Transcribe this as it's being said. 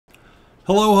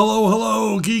Hello, hello,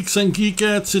 hello, geeks and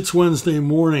geekettes. It's Wednesday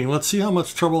morning. Let's see how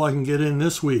much trouble I can get in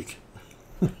this week.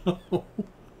 I'm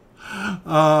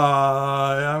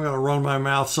going to run my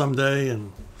mouth someday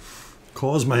and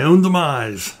cause my own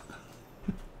demise.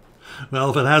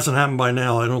 Well, if it hasn't happened by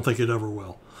now, I don't think it ever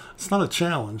will. It's not a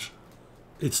challenge.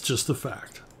 It's just a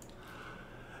fact.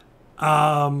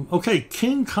 Okay,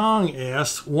 King Kong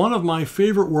asks, one of my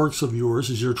favorite works of yours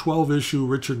is your 12-issue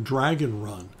Richard Dragon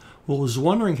run. Well, I was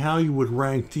wondering how you would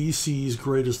rank DC's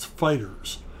greatest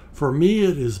fighters. For me,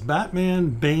 it is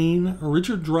Batman, Bane,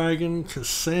 Richard Dragon,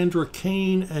 Cassandra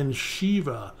Cain, and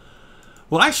Shiva.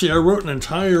 Well, actually, I wrote an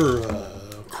entire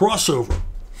crossover.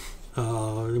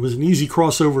 It was an easy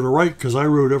crossover to write because I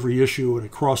wrote every issue and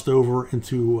it crossed over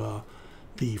into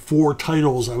the 4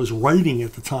 titles I was writing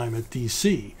at the time at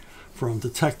DC, from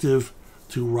Detective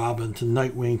to Robin to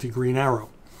Nightwing to Green Arrow.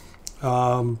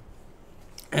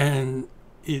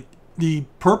 The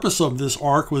purpose of this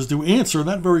arc was to answer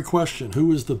that very question: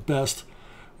 who is the best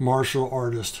martial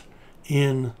artist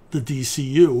in the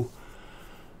DCU?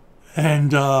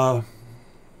 And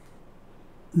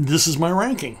this is my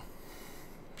ranking.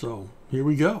 So here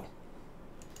we go.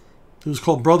 It was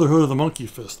called Brotherhood of the Monkey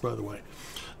Fist, by the way.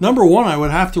 Number 1, I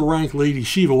would have to rank Lady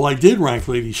Shiva. Well, I did rank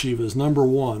Lady Shiva as number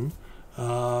 1.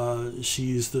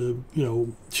 She's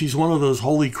she's one of those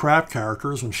holy crap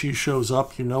characters. When she shows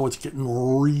up, it's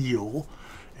getting real.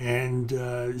 And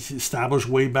she's established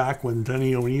way back when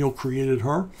Denny O'Neil created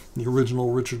her, the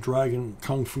original Richard Dragon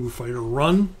Kung Fu Fighter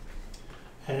run.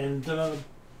 And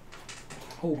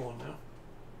hold on now.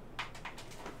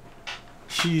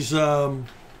 She's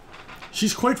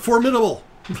quite formidable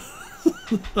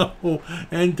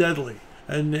and deadly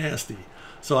and nasty.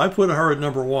 So I put her at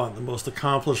number 1, the most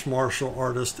accomplished martial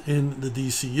artist in the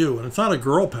DCU. And it's not a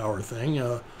girl power thing.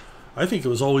 I think it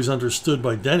was always understood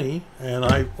by Denny, and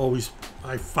I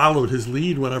followed his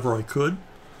lead whenever I could.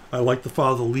 I like to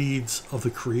follow the leads of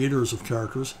the creators of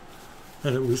characters.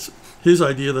 And it was his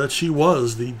idea that she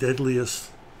was the deadliest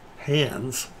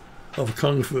hands of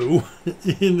Kung Fu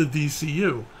in the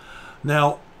DCU.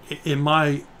 Now, in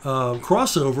my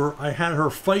crossover, I had her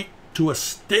fight to a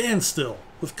standstill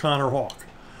with Connor Hawke.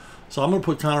 So I'm going to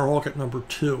put Connor Hawke at number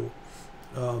 2.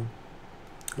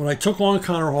 When I took on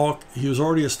Connor Hawke, he was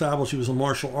already established he was a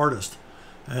martial artist.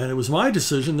 And it was my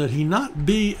decision that he not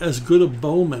be as good a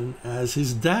bowman as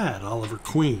his dad, Oliver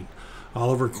Queen.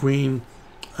 Oliver Queen,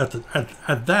 at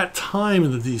that time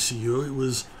in the DCU, it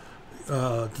was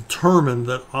determined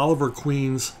that Oliver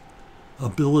Queen's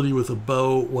ability with a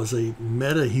bow was a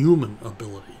meta-human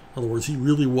ability. In other words, he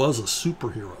really was a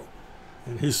superhero.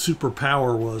 And his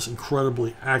superpower was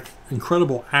incredible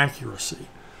accuracy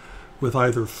with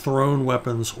either thrown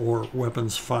weapons or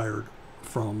weapons fired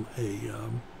from a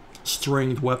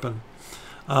stringed weapon.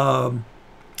 Connor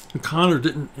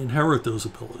didn't inherit those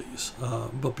abilities,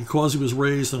 but because he was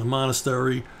raised in a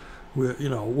monastery, we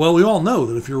all know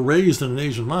that if you're raised in an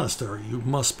Asian monastery, you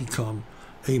must become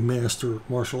a master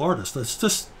martial artist.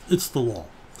 It's the law.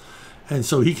 And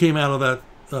so he came out of that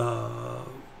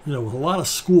with a lot of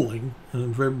schooling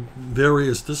in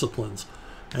various disciplines,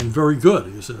 and very good.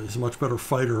 He's a much better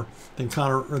fighter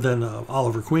than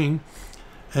Oliver Queen,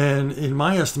 and in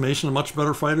my estimation, a much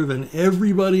better fighter than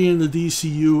everybody in the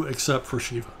DCU except for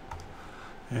Shiva.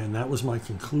 And that was my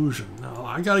conclusion. Now,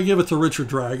 I got to give it to Richard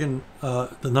Dragon,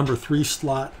 the number 3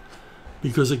 slot,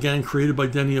 because again, created by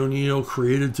Denny O'Neil,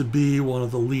 created to be one of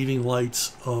the leading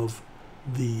lights of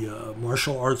the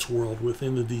martial arts world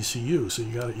within the DCU. So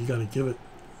you got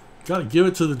to give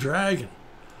it to the Dragon.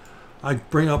 I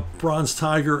bring up Bronze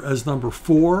Tiger as number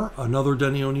 4, another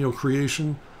Denny O'Neil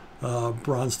creation.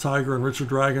 Bronze Tiger and Richard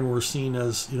Dragon were seen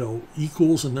as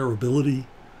equals in their ability,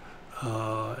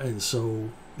 and so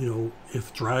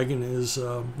if Dragon is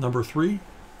number 3,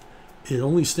 it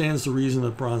only stands to reason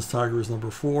that Bronze Tiger is number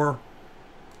 4.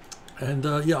 And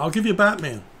I'll give you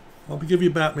Batman. I'll give you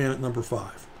Batman at number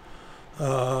 5.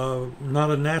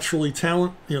 Not a naturally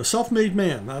talented, self-made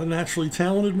man, not a naturally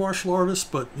talented martial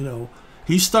artist, but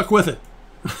he stuck with it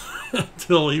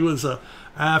until he was a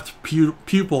apt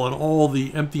pupil in all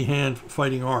the empty hand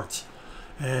fighting arts.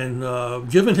 And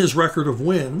given his record of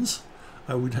wins,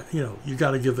 I would, you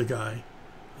got to give the guy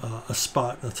a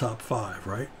spot in the top 5,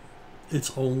 right?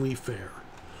 It's only fair.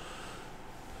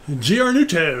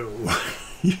 Giarnuto.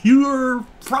 You are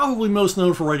probably most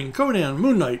known for writing Conan,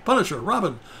 Moon Knight, Punisher,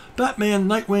 Robin, Batman,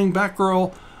 Nightwing,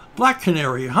 Batgirl, Black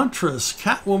Canary, Huntress,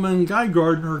 Catwoman, Guy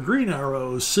Gardner, Green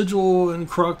Arrow, Sigil, and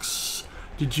Crux.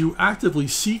 Did you actively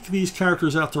seek these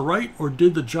characters out to write, or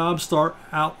did the job start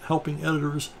out helping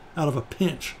editors out of a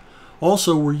pinch?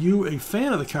 Also, were you a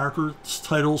fan of the characters'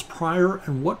 titles prior,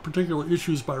 and what particular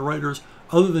issues by writers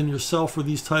other than yourself for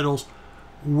these titles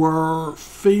were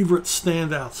favorite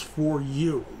standouts for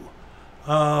you?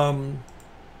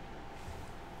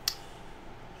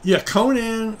 Yeah,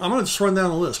 Conan, I'm going to just run down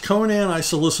the list. Conan I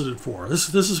solicited for.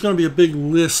 This is going to be a big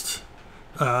list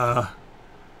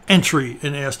entry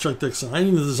in Ask Chuck Dixon. I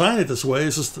didn't even design it this way.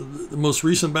 It's just the most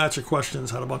recent batch of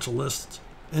questions had a bunch of lists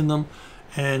in them.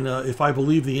 And if I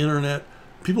believe the internet,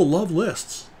 people love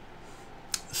lists.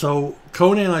 So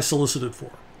Conan I solicited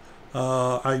for.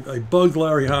 I bugged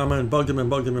Larry Hama and bugged him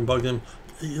and bugged him and bugged him.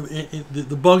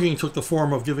 The bugging took the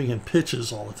form of giving him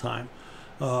pitches all the time.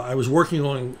 I was working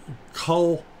on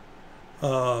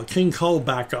King Kull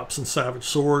backups in Savage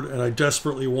Sword, and I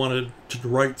desperately wanted to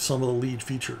write some of the lead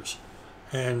features.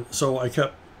 And so I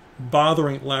kept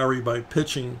bothering Larry by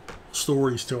pitching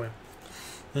stories to him.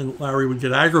 And Larry would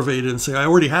get aggravated and say, I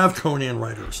already have Conan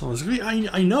writers. So I was like,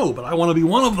 I know, but I want to be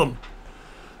one of them.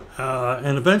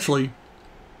 And eventually,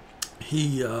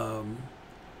 he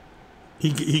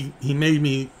made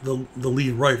me the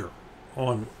lead writer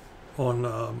on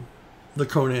the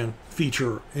Conan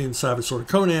feature in Savage Sword of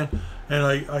Conan, and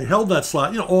I held that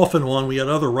slot. Off and on, we had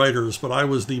other writers, but I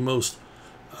was the most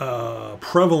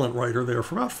prevalent writer there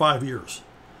for about 5 years,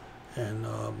 and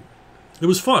it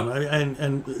was fun.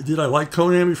 And did I like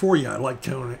Conan before? Yeah, I liked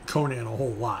Conan a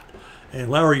whole lot,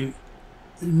 and Larry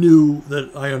knew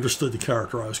that I understood the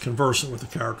character. I was conversant with the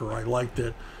character. I liked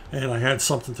it, and I had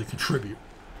something to contribute.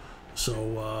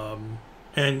 So,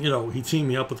 and he teamed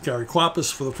me up with Gary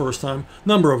Quapis for the first time. A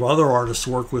number of other artists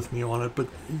worked with me on it, but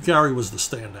Gary was the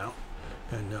standout.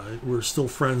 And we're still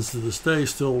friends to this day,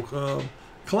 still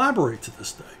collaborate to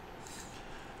this day.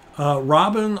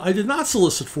 Robin, I did not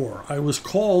solicit for. I was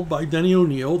called by Denny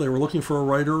O'Neil. They were looking for a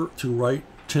writer to write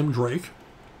Tim Drake.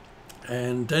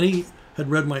 And Denny had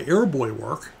read my Airboy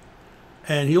work,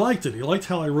 and he liked it. He liked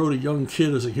how I wrote a young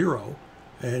kid as a hero,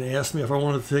 and he asked me if I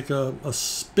wanted to take a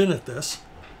spin at this.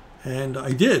 And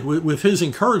I did, with his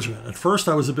encouragement. At first,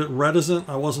 I was a bit reticent.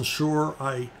 I wasn't sure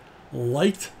I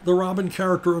liked the Robin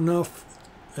character enough.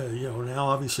 Now,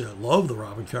 obviously, I love the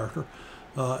Robin character.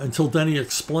 Until Denny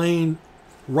explained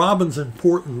Robin's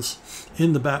importance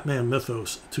in the Batman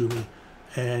mythos to me.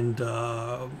 And,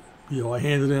 I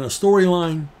handed in a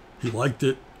storyline. He liked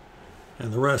it.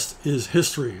 And the rest is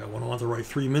history. I went on to write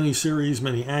 3 miniseries,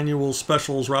 many annuals,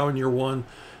 specials, Robin Year One,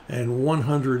 and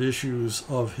 100 issues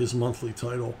of his monthly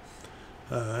title.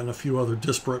 And a few other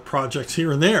disparate projects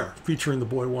here and there featuring the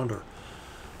Boy Wonder.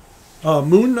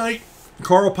 Moon Knight,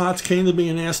 Carl Potts came to me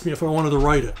and asked me if I wanted to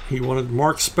write it. He wanted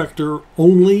Mark Spector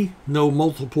only, no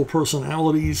multiple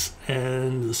personalities,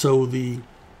 and so the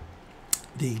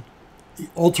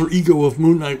alter ego of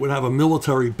Moon Knight would have a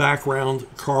military background.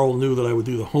 Carl knew that I would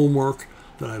do the homework,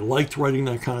 that I liked writing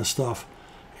that kind of stuff,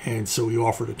 and so he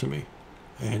offered it to me.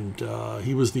 And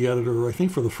he was the editor, I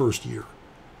think, for the first year,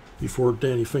 before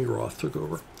Danny Fingeroth took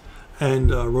over,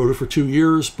 and wrote it for 2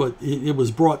 years, but it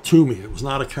was brought to me. It was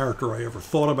not a character I ever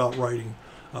thought about writing.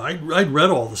 I'd read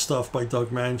all the stuff by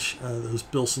Doug Mensch, those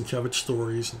Bill Sienkiewicz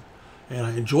stories, and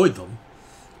I enjoyed them,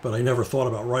 but I never thought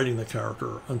about writing the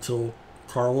character until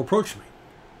Carl approached me.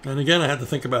 And again, I had to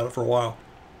think about it for a while.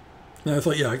 And I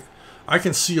thought, yeah, I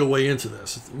can see a way into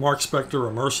this. Mark Spector,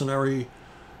 a mercenary,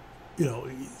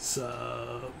 he's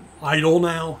idle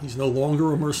now. He's no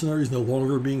longer a mercenary. He's no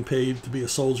longer being paid to be a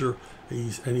soldier.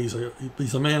 He's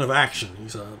a man of action.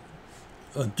 He's a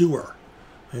doer,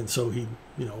 and so he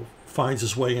finds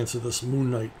his way into this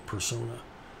Moon Knight persona.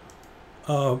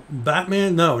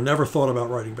 Batman, no, never thought about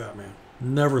writing Batman.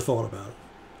 Never thought about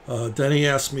it. Denny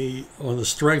asked me on the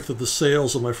strength of the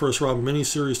sales of my first Robin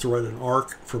miniseries to write an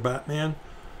arc for Batman.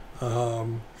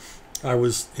 I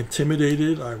was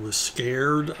intimidated. I was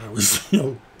scared. I was,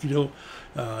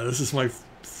 this is my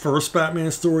first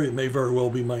Batman story. It may very well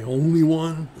be my only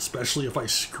one, especially if I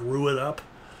screw it up.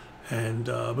 And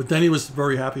but then he was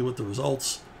very happy with the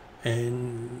results,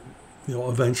 and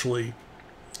eventually,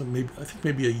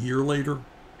 maybe a year later,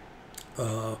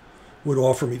 would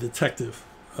offer me Detective,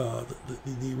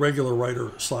 the regular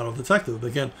writer slot of Detective. But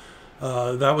again,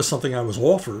 that was something I was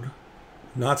offered,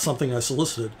 not something I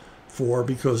solicited for,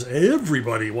 because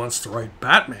everybody wants to write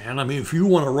Batman. I mean, if you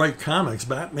want to write comics,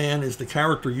 Batman is the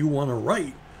character you want to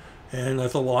write. And I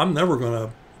thought, well, I'm never going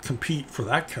to compete for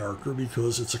that character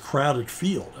because it's a crowded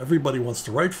field. Everybody wants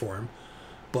to write for him.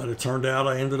 But it turned out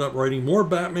I ended up writing more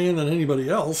Batman than anybody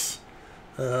else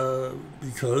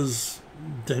because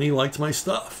Denny liked my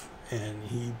stuff. And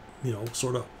he,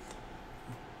 sort of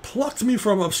plucked me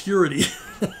from obscurity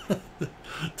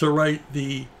to write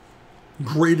the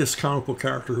greatest comic book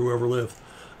character who ever lived.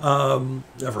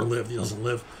 Ever lived. He doesn't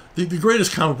live. The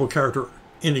greatest comic book character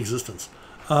in existence.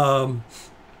 Nightwing,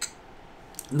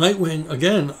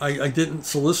 again, I didn't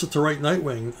solicit to write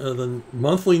Nightwing. The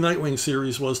monthly Nightwing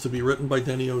series was to be written by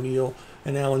Denny O'Neil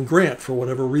and Alan Grant. For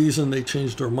whatever reason, they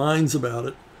changed their minds about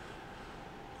it.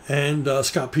 And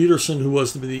Scott Peterson, who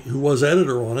was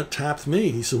editor on it, tapped me.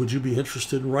 He said, "Would you be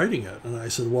interested in writing it?" And I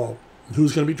said, "Well,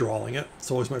 who's going to be drawing it?"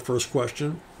 It's always my first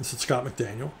question. I said, "Scott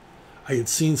McDaniel." I had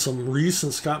seen some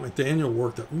recent Scott McDaniel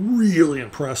work that really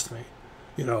impressed me.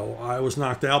 You know, I was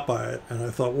knocked out by it, and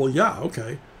I thought, well, yeah,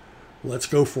 okay, let's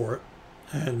go for it.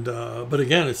 And but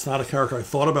again, it's not a character I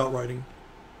thought about writing,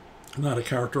 not a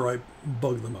character I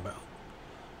bugged them about.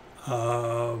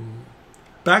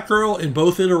 Batgirl in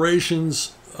both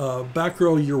iterations.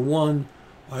 Batgirl year one,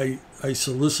 I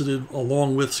solicited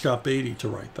along with Scott Beatty to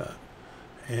write that.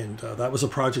 And that was a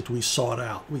project we sought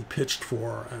out, we pitched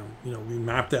for, and you know, we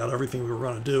mapped out everything we were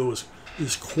going to do. It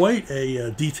was quite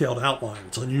a detailed outline.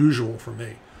 It's unusual for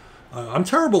me. I'm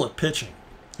terrible at pitching,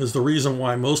 is the reason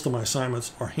why most of my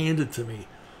assignments are handed to me.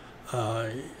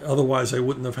 Otherwise, I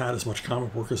wouldn't have had as much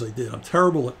comic work as I did. I'm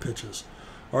terrible at pitches.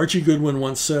 Archie Goodwin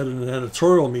once said in an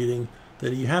editorial meeting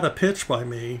that he had a pitch by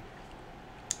me,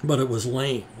 but it was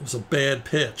lame. It was a bad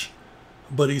pitch.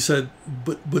 But he said,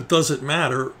 but does it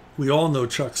matter? We all know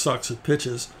Chuck sucks at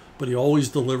pitches, but he always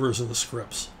delivers in the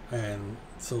scripts. And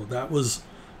so that was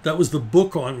the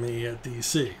book on me at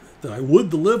DC, that I would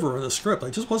deliver in the script. I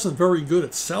just wasn't very good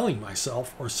at selling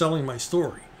myself or selling my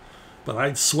story. But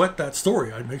I'd sweat that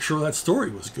story. I'd make sure that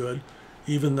story was good,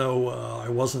 even though I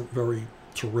wasn't very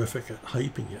terrific at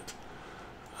hyping it.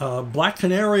 Black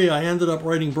Canary, I ended up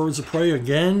writing Birds of Prey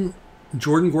again.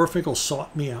 Jordan Gorfinkel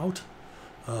sought me out.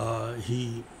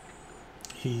 He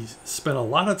spent a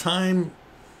lot of time,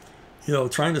 you know,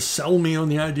 trying to sell me on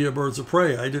the idea of Birds of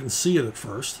Prey. I didn't see it at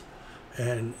first.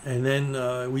 And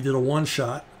then we did a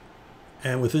one-shot.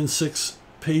 And within 6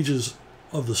 pages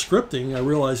of the scripting, I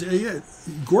realized, yeah,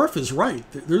 Gorf is right.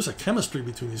 There's a chemistry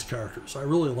between these characters. I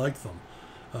really like them.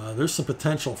 There's some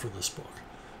potential for this book.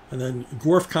 And then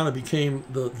Gorf kind of became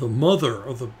the mother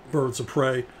of the Birds of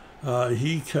Prey.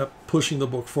 He kept pushing the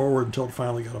book forward until it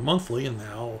finally got a monthly, and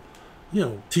now, you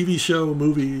know, TV show,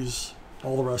 movies,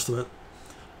 all the rest of it.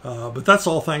 But that's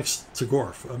all thanks to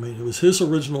Gorf. I mean, it was his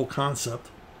original concept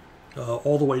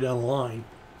all the way down the line.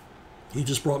 He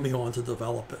just brought me on to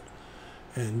develop it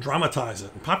and dramatize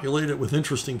it and populate it with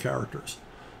interesting characters.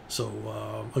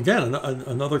 So, again,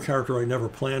 another character I never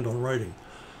planned on writing.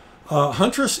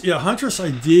 Huntress, yeah, Huntress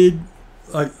Huntress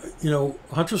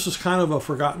was kind of a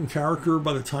forgotten character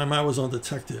by the time I was on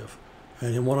Detective.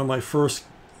 And in one of my first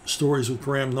stories with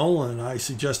Graham Nolan, I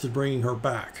suggested bringing her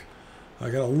back. I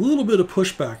got a little bit of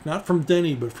pushback, not from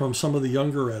Denny, but from some of the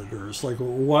younger editors. Like, well,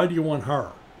 why do you want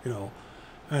her? You know,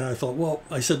 and I thought,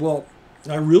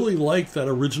 I really like that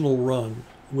original run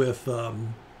with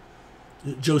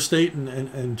Joe Staton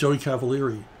and Joey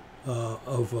Cavalieri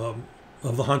of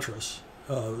the Huntress,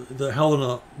 the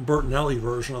Helena Bertinelli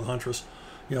version of the Huntress.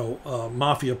 You know,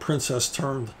 mafia princess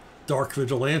turned dark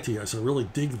vigilante. I really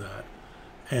dig that,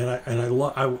 and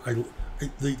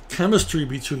the chemistry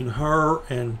between her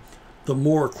and the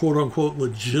more quote unquote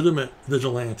legitimate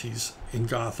vigilantes in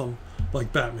Gotham,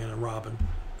 like Batman and Robin,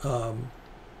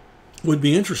 would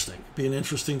be interesting. Be an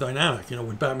interesting dynamic. You know,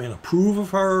 would Batman approve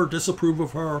of her, disapprove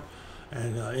of her?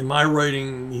 And in my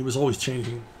writing, he was always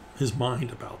changing his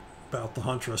mind about the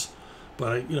Huntress.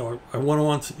 But I went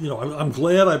on to, I'm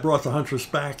glad I brought the Huntress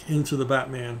back into the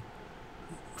Batman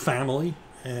family,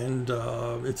 and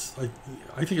I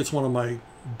think it's one of my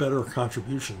better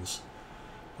contributions,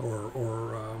 or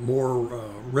more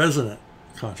resonant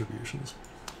contributions.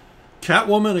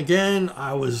 Catwoman, again,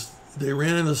 they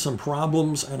ran into some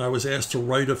problems, and I was asked to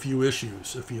write a few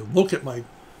issues. If you look at my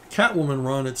Catwoman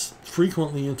run, it's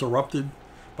frequently interrupted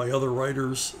by other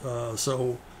writers,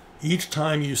 so each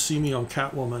time you see me on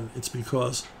Catwoman, it's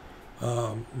because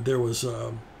there was,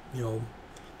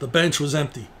 the bench was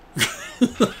empty.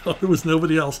 There was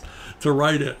nobody else to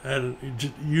write it, and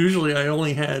usually I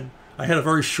had a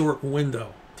very short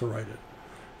window to write it.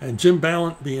 And Jim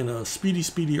Ballant, being a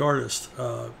speedy artist,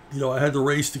 I had to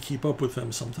race to keep up with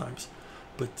him sometimes.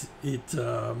 But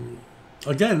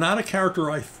again, not a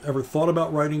character I ever thought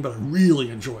about writing, but I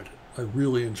really enjoyed it.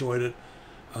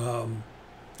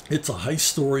 It's a heist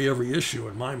story every issue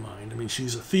in my mind. I mean,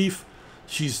 she's a thief.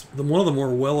 She's one of the more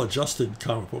well-adjusted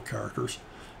comic book characters.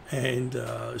 And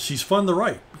she's fun to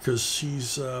write because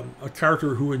she's a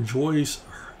character who enjoys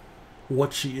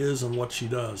what she is and what she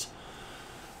does.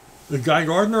 The Guy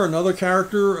Gardner, another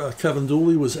character, Kevin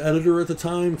Dooley was editor at the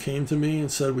time, came to me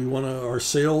and said, our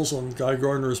sales on Guy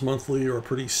Gardner's monthly are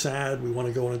pretty sad. We want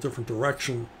to go in a different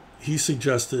direction. He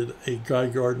suggested a Guy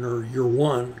Gardner Year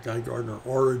One, Guy Gardner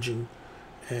Origin.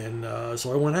 And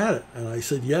so I went at it. And I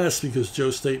said yes because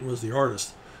Joe Staton was the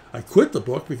artist. I quit the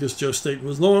book because Joe Staton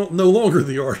was no longer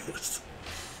the artist.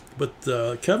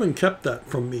 But Kevin kept that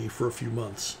from me for a few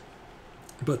months.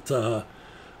 But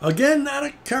again, not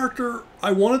a character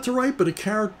I wanted to write, but a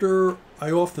character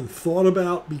I often thought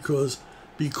about because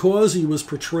he was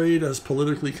portrayed as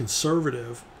politically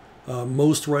conservative.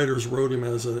 Most writers wrote him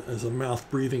as a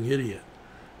mouth-breathing idiot.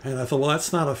 And I thought, well,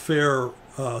 that's not a fair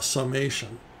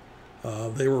summation.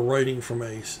 They were writing from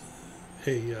a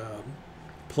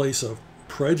place of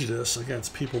prejudice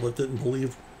against people that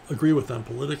didn't agree with them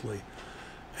politically.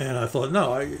 And I thought,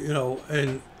 no,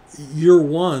 and Year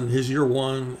One, his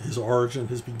origin,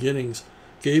 his beginnings,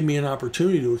 gave me an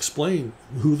opportunity to explain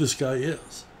who this guy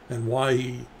is and why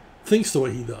he thinks the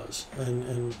way he does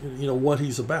and what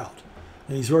he's about.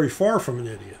 And he's very far from an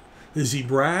idiot. Is he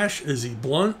brash? Is he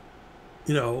blunt?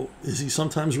 Is he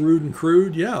sometimes rude and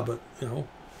crude? Yeah, but,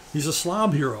 he's a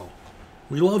slob hero.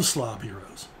 We love slob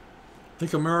heroes. I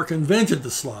think America invented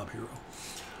the slob hero.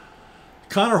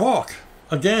 Connor Hawke,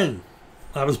 again,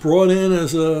 I was brought in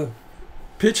as a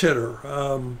pitch hitter.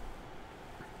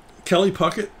 Kelly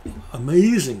Puckett,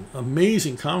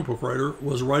 amazing comic book writer,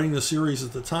 was writing the series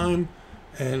at the time,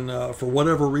 and for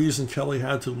whatever reason, Kelly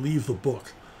had to leave the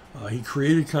book. He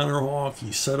created Connor Hawke.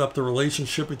 He set up the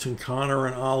relationship between Connor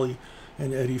and Ollie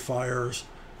and Eddie Fires,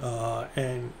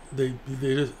 and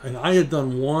and I had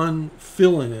done one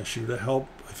fill-in issue to help.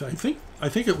 I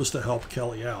think it was to help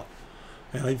Kelly out,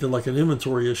 and I did like an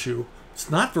inventory issue. It's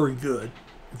not very good.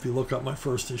 If you look up my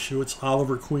first issue, it's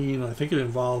Oliver Queen. I think it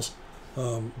involves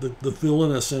the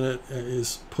villainess in it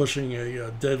is pushing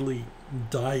a deadly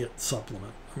diet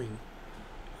supplement. I mean,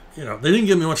 they didn't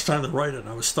give me much time to write it, and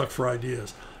I was stuck for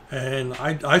ideas. And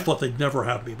I thought they'd never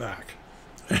have me back.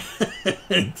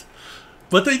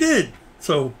 But they did.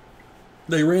 So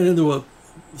they ran into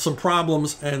some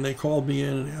problems, and they called me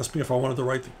in and asked me if I wanted to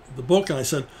write the book. And I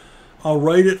said, I'll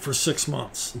write it for 6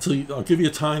 months I'll give you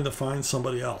time to find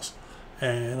somebody else.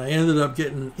 And I ended up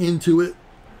getting into it,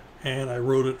 and I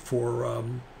wrote it for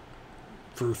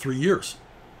 3 years,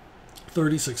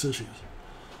 36 issues.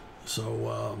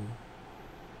 So,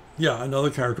 yeah, another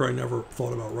character I never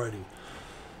thought about writing.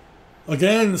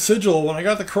 Again, Sigil, when I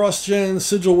got the cross-gen,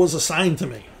 Sigil was assigned to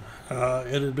me.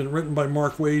 It had been written by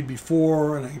Mark Waid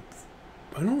before, and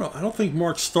I don't know. I don't think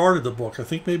Mark started the book. I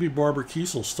think maybe Barbara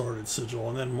Kiesel started Sigil,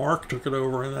 and then Mark took it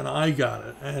over, and then I got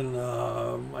it. And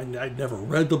I'd never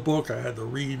read the book. I had to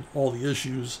read all the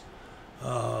issues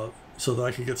so that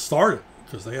I could get started,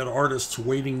 because they had artists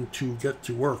waiting to get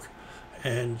to work.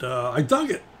 And I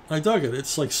dug it.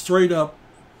 It's like straight up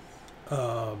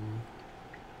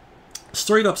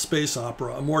space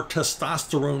opera, a more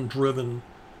testosterone-driven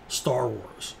Star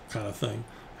Wars kind of thing.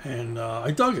 And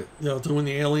I dug it, doing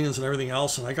the aliens and everything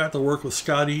else. And I got to work with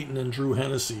Scott Eaton and Drew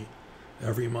Hennessy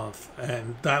every month.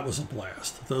 And that was a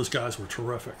blast. Those guys were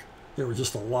terrific. They were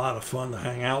just a lot of fun to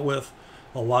hang out with,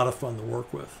 a lot of fun to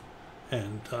work with.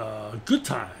 And good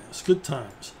times.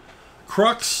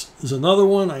 Crux is another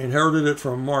one. I inherited it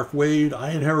from Mark Waid. I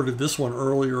inherited this one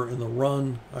earlier in the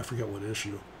run. I forget what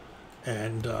issue.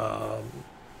 And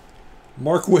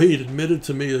Mark Waid admitted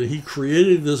to me that he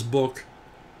created this book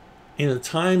in a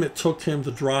time it took him to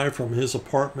drive from his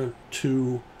apartment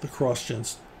to the CrossGen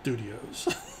studios.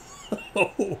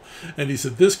 And he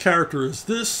said, this character is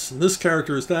this, and this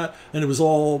character is that, and it was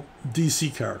all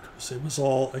DC characters. It was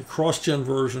all a CrossGen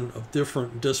version of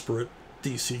different, disparate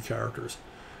DC characters.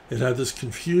 It had this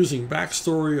confusing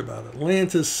backstory about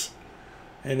Atlantis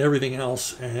and everything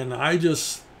else, and I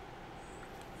just,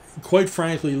 quite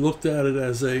frankly, looked at it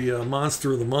as a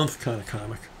Monster of the Month kind of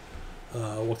comic.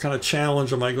 What kind of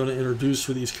challenge am I going to introduce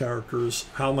for these characters?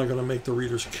 How am I going to make the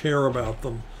readers care about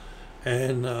them?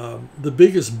 And the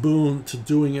biggest boon to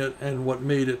doing it, and what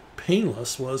made it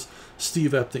painless, was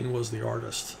Steve Epting was the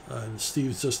artist. And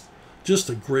Steve's just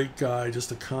a great guy,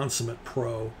 just a consummate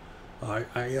pro. I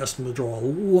asked him to draw a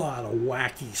lot of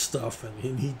wacky stuff,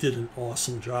 and he did an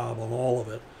awesome job on all of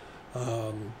it.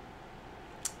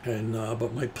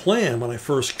 But my plan when I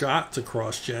first got to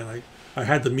CrossGen, I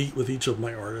had to meet with each of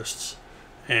my artists,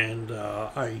 and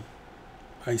I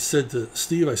said to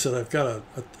Steve, I've got a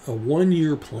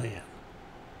 1-year plan.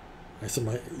 I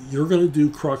said, you're going to do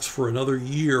Crux for another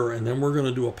year, and then we're going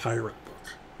to do a pirate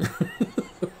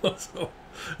book.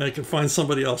 And I can find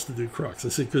somebody else to do Crux. I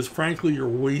said, because frankly, you're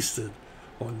wasted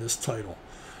on this title.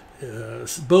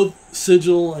 Both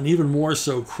Sigil and even more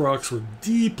so Crux were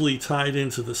deeply tied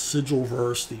into the Sigil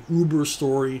verse, the Uber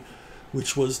story,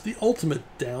 which was the ultimate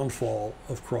downfall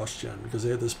of cross-gen, because they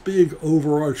had this big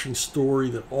overarching story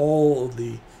that all of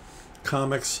the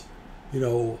comics,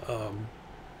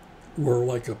 were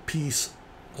like a piece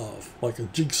of, like a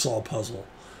jigsaw puzzle,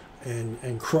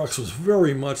 and Crux was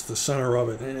very much the center of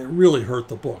it, and it really hurt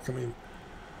the book. I mean,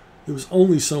 there was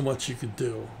only so much you could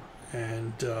do,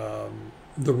 and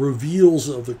the reveals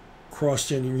of the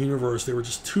cross-gen universe, they were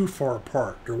just too far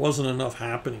apart. There wasn't enough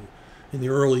happening in the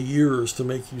early years to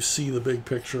make you see the big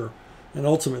picture, and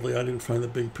ultimately I didn't find the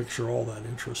big picture all that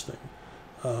interesting.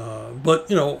 But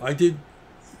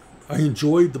I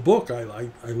enjoyed the book. I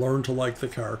learned to like the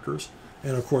characters,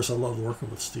 and of course I loved working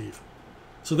with Steve.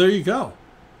 So there you go.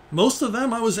 Most of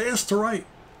them I was asked to write.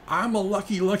 I'm a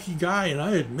lucky guy, and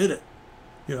I admit it.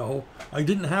 I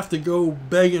didn't have to go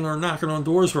begging or knocking on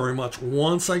doors very much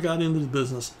once I got into the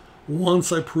business,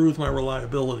 once I proved my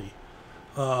reliability.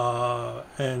 They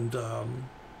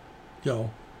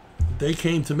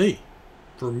came to me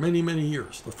for many, many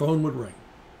years. The phone would ring.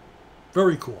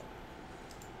 Very cool.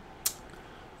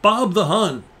 Bob the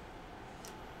Hun.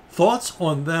 Thoughts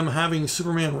on them having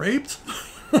Superman raped?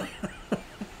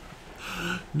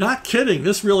 Not kidding.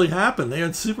 This really happened. They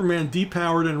had Superman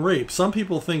depowered and raped. Some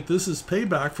people think this is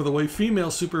payback for the way female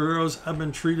superheroes have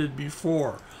been treated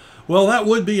before. Well, that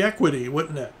would be equity,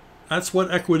 wouldn't it? That's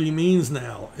what equity means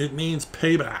now. It means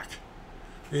payback.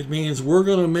 It means we're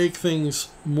going to make things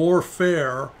more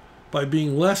fair by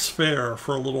being less fair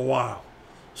for a little while.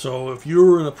 So if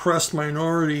you're an oppressed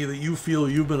minority that you feel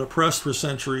you've been oppressed for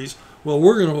centuries, well,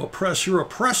 we're going to oppress your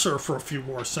oppressor for a few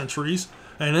more centuries,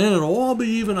 and then it'll all be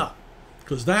even up.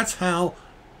 Because that's how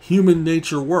human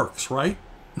nature works, right?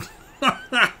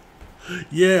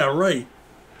 Yeah, right.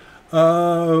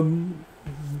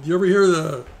 You ever hear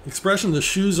the expression, the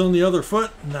shoe's on the other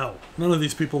foot? No. None of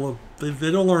these people,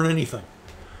 they don't learn anything.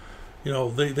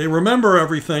 They remember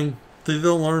everything. They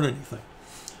don't learn anything.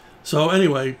 So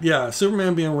anyway, yeah,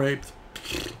 Superman being raped.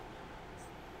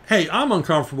 Hey, I'm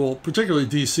uncomfortable, particularly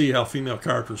DC, how female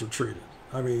characters are treated.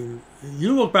 I mean,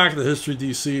 you look back at the history of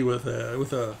DC with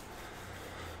a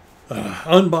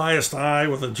unbiased eye,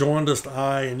 with a jaundiced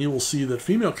eye, and you will see that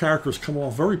female characters come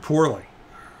off very poorly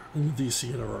in the DC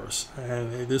universe.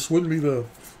 And this wouldn't be the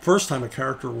first time a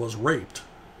character was raped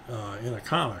in a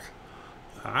comic.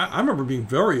 I remember being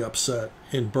very upset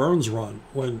in Byrne's run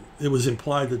when it was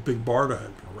implied that Big Barda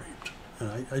had been raped.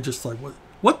 And I just like,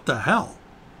 what the hell?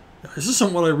 This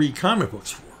isn't what I read comic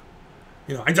books for.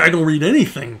 I don't read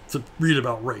anything to read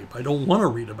about rape. I don't want to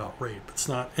read about rape. It's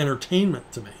not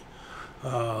entertainment to me.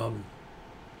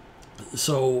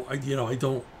 So I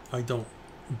don't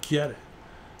get it.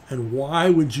 And why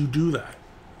would you do that?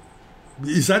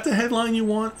 Is that the headline you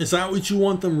want? Is that what you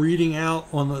want them reading out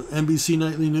on the NBC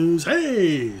Nightly News?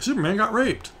 Hey, Superman got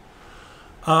raped.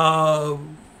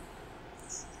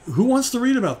 Who wants to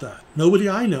read about that? Nobody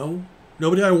I know.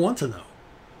 Nobody I want to know.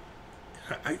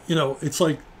 It's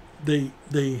like they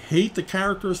hate the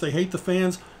characters. They hate the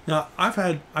fans. Now,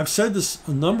 I've said this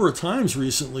a number of times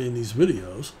recently in these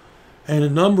videos, and a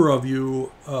number of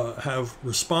you have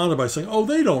responded by saying, oh,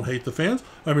 they don't hate the fans.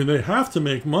 I mean, they have to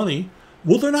make money.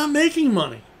 Well, they're not making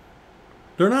money.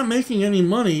 They're not making any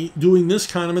money doing this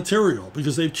kind of material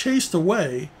because they've chased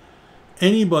away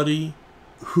anybody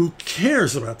who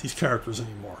cares about these characters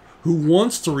anymore, who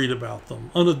wants to read about them,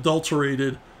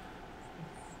 unadulterated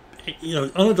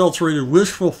wish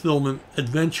fulfillment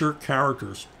adventure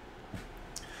characters.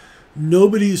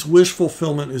 Nobody's wish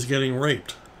fulfillment is getting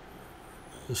raped.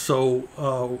 So,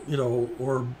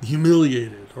 or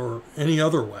humiliated or any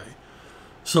other way.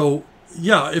 So,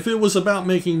 yeah, if it was about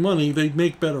making money, they'd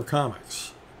make better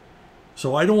comics.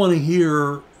 So I don't want to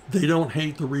hear they don't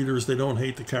hate the readers, they don't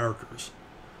hate the characters.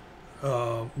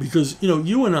 Because,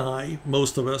 you and I,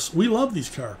 most of us, we love these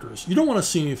characters. You don't want to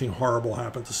see anything horrible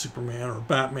happen to Superman or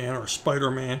Batman or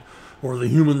Spider-Man or the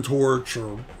Human Torch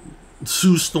or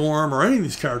Sue Storm or any of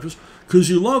these characters because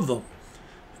you love them.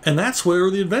 And that's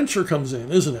where the adventure comes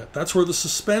in, isn't it? That's where the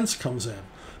suspense comes in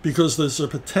because there's a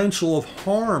potential of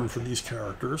harm for these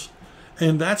characters.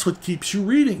 And that's what keeps you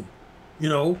reading.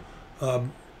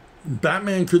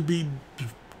 Batman could be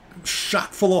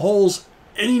shot full of holes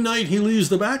any night he leaves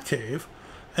the Batcave.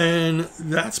 And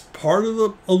that's part of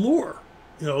the allure.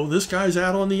 This guy's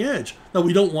out on the edge. Now,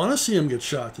 we don't want to see him get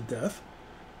shot to death.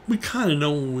 We kind of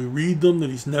know when we read them that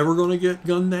he's never going to get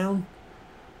gunned down.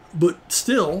 But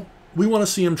still, we want to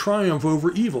see him triumph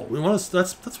over evil.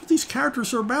 That's what these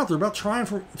characters are about. They're about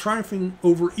triumphing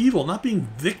over evil, not being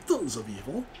victims of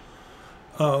evil.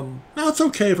 Now, it's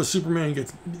okay if a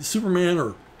Superman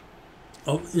or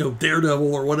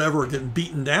Daredevil or whatever getting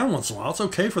beaten down once in a while. It's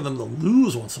okay for them to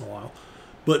lose once in a while,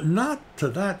 but not to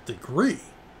that degree.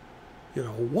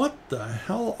 What the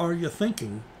hell are you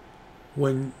thinking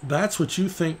when that's what you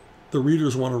think the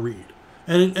readers want to read?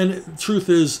 And the truth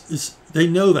is they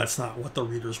know that's not what the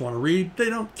readers want to read. They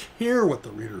don't care what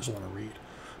the readers want to read.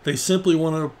 They simply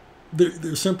want to,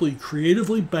 they're simply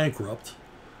creatively bankrupt,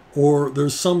 or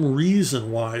there's some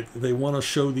reason why they want to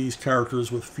show these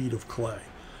characters with feet of clay.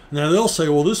 Now they'll say,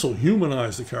 well, this will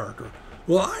humanize the character.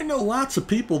 Well, I know lots of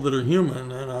people that are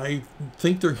human, and I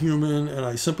think they're human, and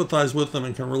I sympathize with them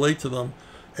and can relate to them,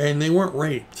 and they weren't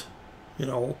raped.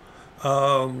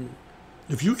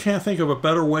 If you can't think of a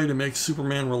better way to make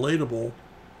Superman relatable,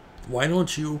 why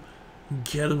don't you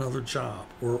get another job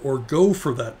or go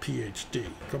for that PhD?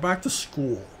 Go back to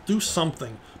school. Do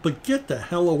something. But get the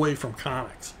hell away from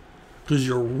comics, because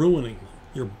you're ruining them.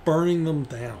 You're burning them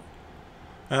down.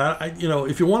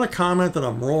 If you want to comment that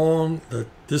I'm wrong, that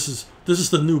this is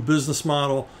the new business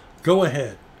model, go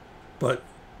ahead. But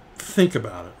think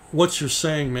about it. What you're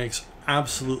saying makes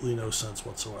absolutely no sense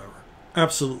whatsoever.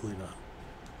 Absolutely none.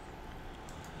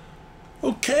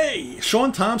 Okay,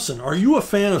 Sean Thompson, are you a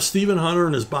fan of Stephen Hunter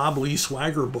and his Bob Lee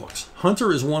Swagger books?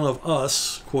 Hunter is one of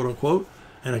us, quote unquote,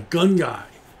 and a gun guy,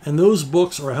 and those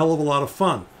books are a hell of a lot of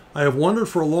fun. I have wondered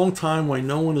for a long time why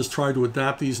no one has tried to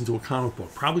adapt these into a comic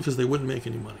book. Probably because they wouldn't make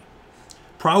any money.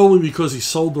 Probably because he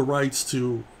sold the rights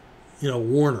to,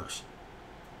 Warner's,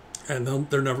 and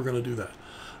they're never going to do that.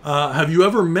 Have you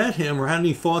ever met him or had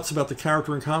any thoughts about the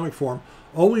character in comic form?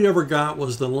 All we ever got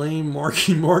was the lame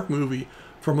Marky Mark movie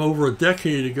from over a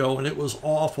decade ago, and it was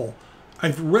awful.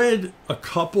 I've read a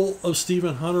couple of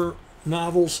Stephen Hunter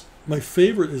novels. My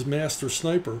favorite is Master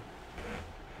Sniper,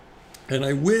 and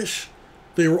I wish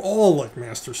they were all like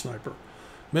Master Sniper.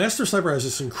 Master Sniper has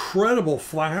this incredible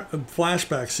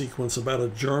flashback sequence about a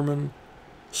German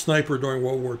sniper during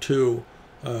World War II,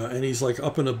 and he's like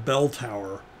up in a bell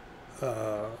tower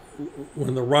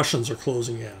when the Russians are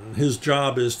closing in. And his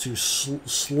job is to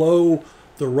slow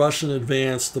the Russian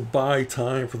advance to buy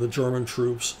time for the German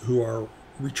troops who are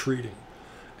retreating.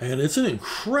 And it's an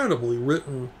incredibly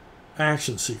written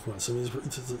action sequence. I mean,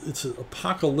 it's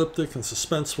apocalyptic and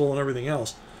suspenseful and everything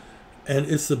else. And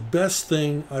it's the best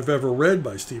thing I've ever read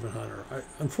by Stephen Hunter.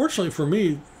 Unfortunately for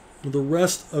me, the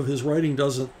rest of his writing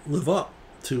doesn't live up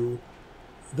to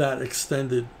that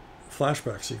extended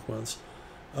flashback sequence.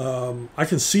 I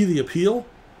can see the appeal.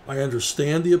 I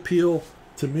understand the appeal.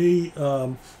 To me,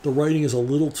 the writing is a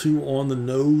little too on the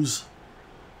nose.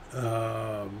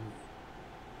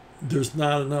 There's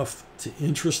not enough to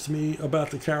interest me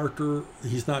about the character.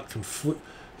 He's not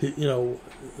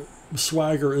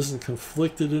Swagger isn't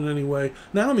conflicted in any way.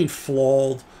 Now, I don't mean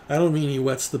flawed. I don't mean he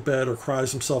wets the bed or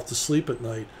cries himself to sleep at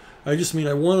night. I just mean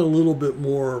I want a little bit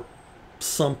more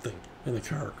something in the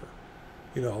character,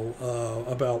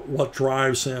 about what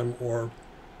drives him or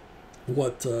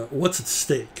what's at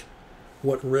stake,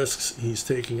 what risks he's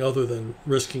taking other than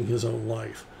risking his own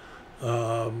life.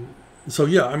 So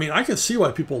yeah, I mean, I can see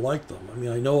why people like them. I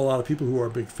mean, I know a lot of people who are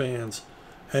big fans,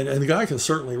 and the guy can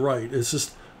certainly write. It's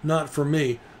just not for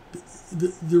me.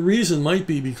 The reason might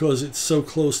be because it's so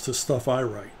close to stuff I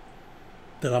write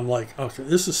that I'm like, okay,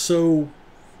 this is so,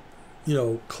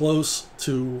 close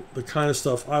to the kind of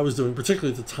stuff I was doing,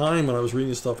 particularly at the time when I was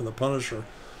reading stuff in The Punisher,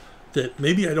 that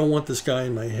maybe I don't want this guy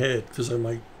in my head because I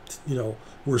might,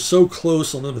 we're so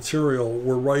close on the material,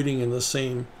 we're writing in the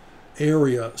same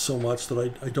area so much that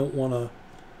I don't want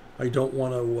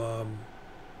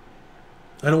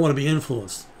to be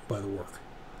influenced by the work.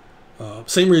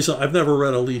 Same reason I've never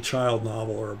read a Lee Child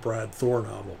novel or a Brad Thor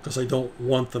novel, because I don't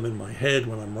want them in my head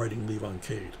when I'm writing Levon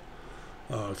Cade.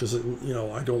 Because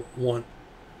I don't want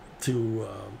to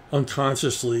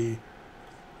unconsciously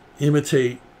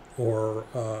imitate or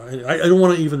I don't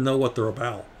want to even know what they're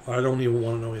about. I don't even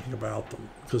want to know anything about them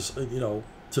because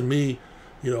to me,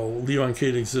 Levon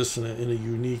Cade exists in a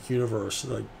unique universe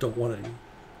that I don't want to be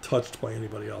touched by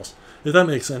anybody else. If that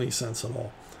makes any sense at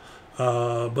all.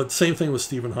 But same thing with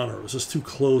Stephen Hunter. It was just too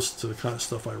close to the kind of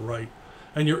stuff I write.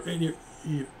 And you're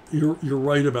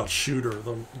right about Shooter,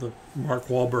 the Mark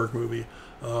Wahlberg movie.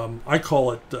 I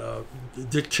call it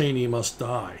Dick Cheney Must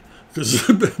Die, because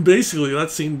basically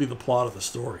that seemed to be the plot of the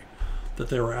story, that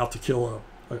they were out to kill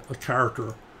a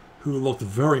character who looked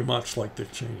very much like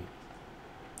Dick Cheney.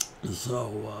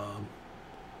 So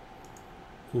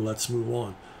let's move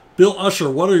on. Bill Usher,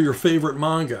 what are your favorite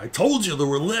manga? I told you there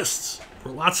were lists.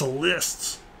 There were lots of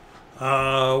lists.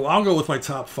 I'll go with my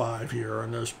top 5 here,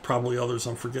 and there's probably others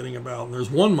I'm forgetting about. And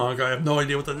there's one manga, I have no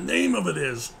idea what the name of it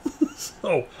is.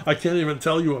 So I can't even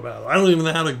tell you about it. I don't even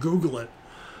know how to Google it.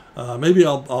 Maybe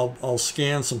I'll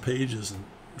scan some pages and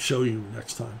show you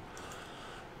next time.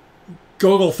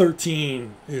 Gogol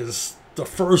 13 is the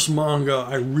first manga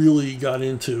I really got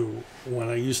into when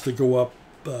I used to go up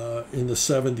in the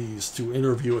 70s to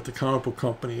interview at the comic book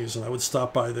companies, and I would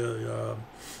stop by the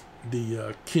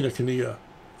Kinokuniya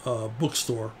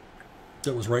bookstore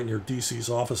that was right near DC's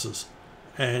offices.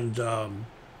 And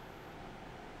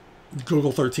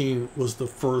Gogol 13 was the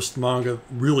first manga that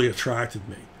really attracted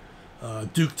me.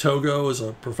 Duke Togo is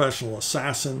a professional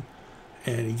assassin,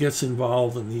 and he gets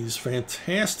involved in these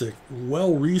fantastic,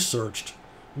 well-researched,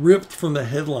 ripped from the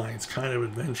headlines kind of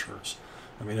adventures.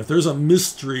 I mean, if there's a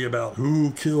mystery about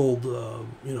who killed,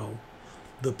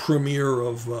 the premier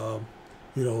of,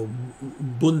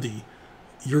 Bundi,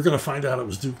 you're going to find out it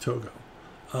was Duke Togo.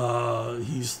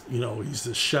 He's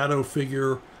this shadow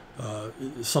figure.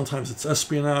 Sometimes it's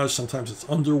espionage, sometimes it's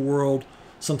underworld,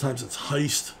 sometimes it's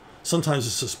heist, sometimes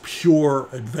it's just pure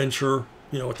adventure,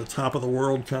 at the top of the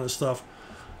world kind of stuff.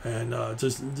 And it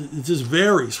just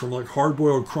varies from like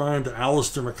hard-boiled crime to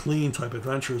Alistair MacLean type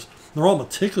adventures. They're all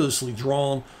meticulously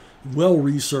drawn,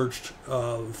 well-researched.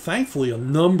 Thankfully, a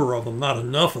number of them, not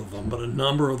enough of them, but a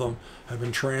number of them have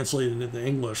been translated into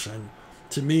English. And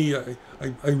to me, I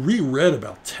reread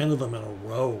about 10 of them in a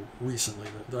row recently.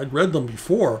 I'd read them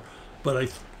before, but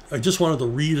I just wanted to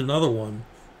read another one,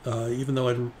 even though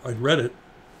I'd read it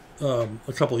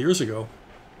a couple of years ago.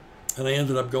 And I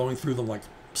ended up going through them like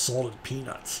salted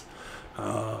peanuts.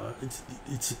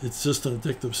 It's just an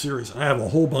addictive series. I have a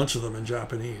whole bunch of them in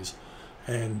Japanese,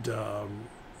 and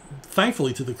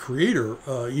thankfully to the creator,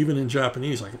 even in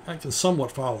Japanese, I can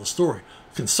somewhat follow the story.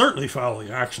 I can certainly follow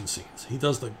the action scenes. He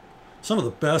does some of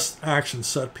the best action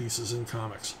set pieces in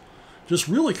comics. Just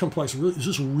really complex,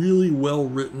 just really well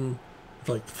written,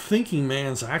 like thinking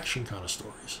man's action kind of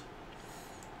stories.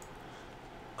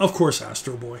 Of course,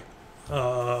 Astro Boy.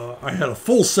 I had a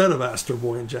full set of Astro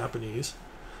Boy in Japanese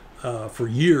for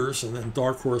years, and then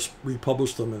Dark Horse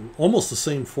republished them in almost the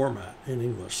same format in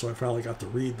English, so I finally got to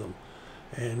read them.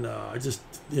 And I just,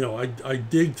 I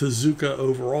dig Tezuka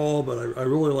overall, but I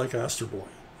really like Astro Boy.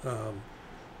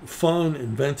 Fun,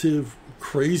 inventive,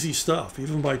 crazy stuff.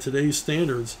 Even by today's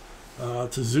standards,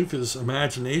 Tezuka's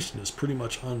imagination is pretty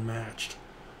much unmatched.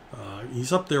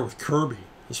 He's up there with Kirby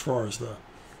as far as the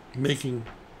making...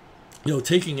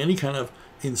 taking any kind of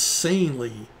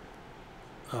insanely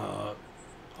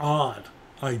odd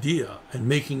idea and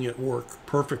making it work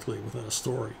perfectly within a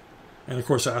story. And of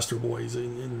course, Astro Boy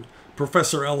and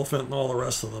Professor Elephant and all the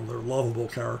rest of them, they're lovable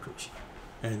characters.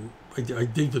 And I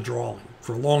dig the drawing.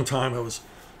 For a long time, I was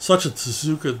such a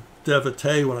Tezuka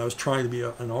devotee when I was trying to be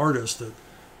an artist that,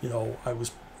 I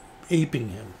was aping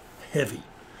him heavy,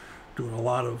 doing a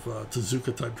lot of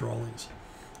Tezuka type drawings.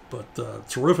 But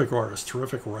terrific artist,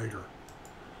 terrific writer.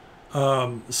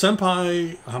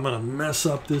 Senpai, I'm going to mess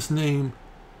up this name.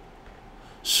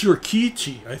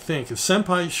 Shirkichi, I think. It's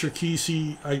Senpai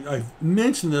Shirkichi. I've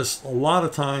mentioned this a lot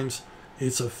of times.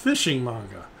 It's a fishing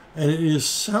manga. And it is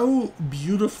so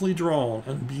beautifully drawn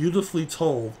and beautifully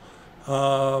told.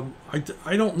 I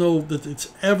don't know that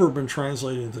it's ever been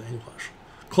translated into English.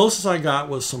 Closest I got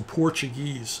was some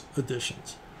Portuguese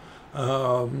editions.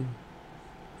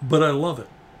 But I love it.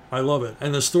 I love it.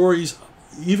 And the stories,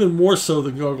 even more so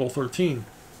than Gogol 13,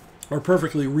 are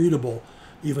perfectly readable,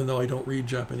 even though I don't read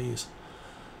Japanese.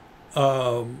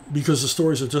 Because the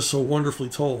stories are just so wonderfully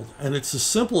told. And it's the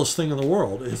simplest thing in the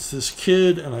world. It's this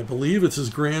kid, and I believe it's his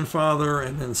grandfather,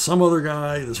 and then some other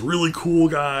guy, this really cool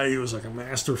guy who was like a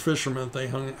master fisherman they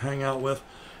hang out with.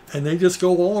 And they just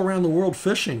go all around the world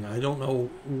fishing. I don't know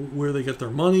where they get their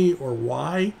money or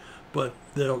why, but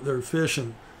they're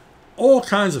fishing. All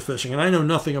kinds of fishing, and I know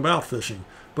nothing about fishing,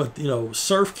 but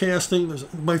surf casting.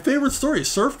 My favorite story is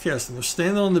surf casting. They're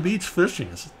standing on the beach fishing.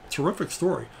 It's a terrific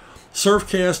story. Surf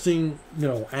casting,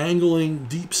 angling,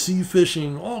 deep sea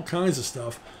fishing, all kinds of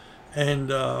stuff.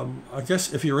 And I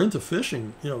guess if you're into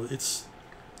fishing, it's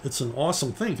an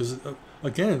awesome thing because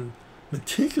again,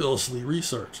 meticulously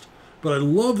researched. But I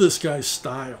love this guy's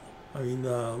style. I mean,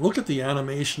 look at the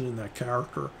animation in that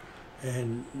character.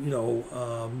 And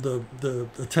the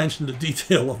attention to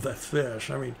detail of that fish.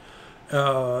 I mean,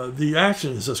 the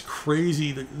action is just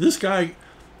crazy. This guy,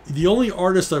 the only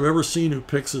artist I've ever seen who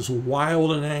picks as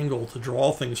wild an angle to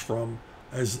draw things from,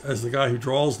 as the guy who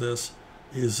draws this,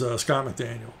 is Scott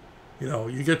McDaniel.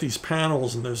 You get these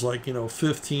panels, and there's like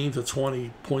 15 to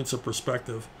 20 points of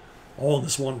perspective, all in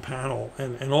this one panel,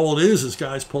 and all it is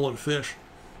guys pulling fish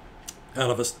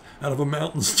out of a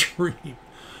mountain stream.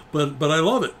 But I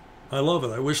love it. I love it.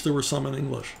 I wish there were some in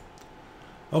English.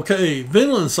 Okay,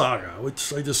 Vinland Saga,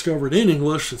 which I discovered in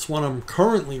English. It's one I'm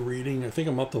currently reading. I think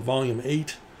I'm up to volume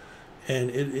 8. and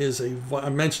it is I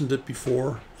mentioned it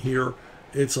before here,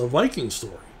 it's a Viking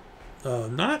story.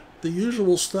 Not the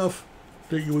usual stuff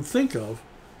that you would think of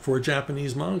for a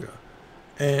Japanese manga.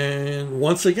 And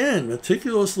once again,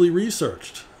 meticulously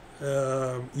researched.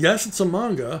 Yes, it's a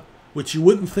manga, which you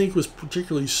wouldn't think was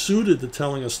particularly suited to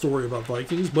telling a story about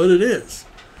Vikings, but it is.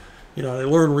 You know, I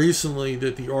learned recently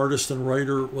that the artist and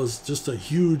writer was just a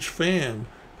huge fan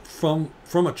from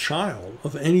a child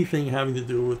of anything having to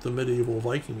do with the medieval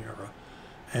Viking era.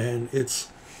 And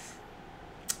it's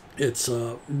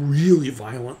really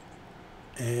violent,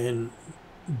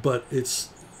 but it's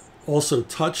also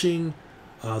touching.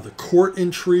 The court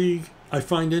intrigue I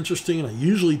find interesting, and I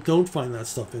usually don't find that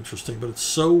stuff interesting, but it's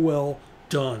so well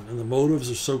done, and the motives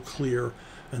are so clear,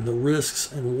 and the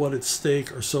risks and what at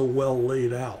stake are so well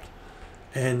laid out.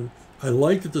 And I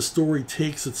like that the story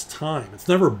takes its time. It's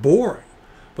never boring,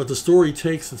 but the story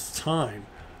takes its time.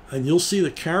 And you'll see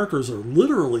the characters are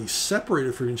literally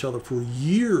separated from each other for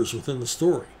years within the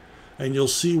story. And you'll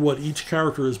see what each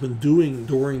character has been doing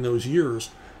during those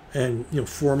years, and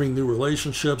forming new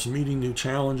relationships, meeting new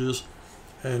challenges,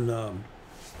 and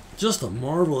just a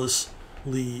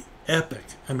marvelously epic,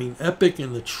 epic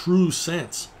in the true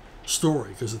sense,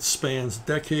 story, because it spans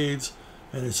decades,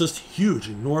 and it's just huge,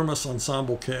 enormous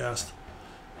ensemble cast,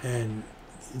 and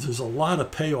there's a lot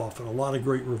of payoff and a lot of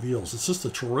great reveals. It's just a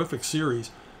terrific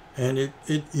series, and it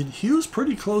hews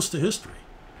pretty close to history,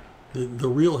 the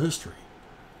real history.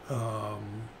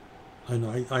 And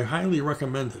I highly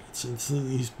recommend it. It's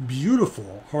these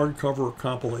beautiful hardcover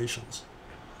compilations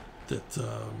that,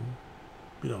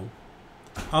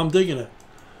 I'm digging it.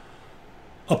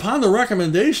 Upon the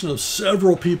recommendation of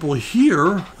several people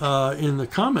here in the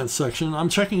comments section, I'm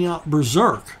checking out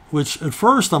Berserk, which at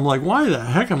first I'm like, why the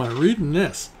heck am I reading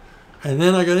this? And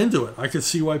then I got into it. I could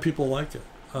see why people like it.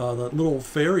 That little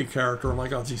fairy character, I'm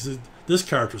like, oh, geez, this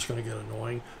character's going to get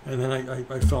annoying. And then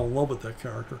I fell in love with that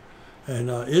character. And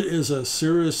it is a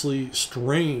seriously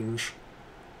strange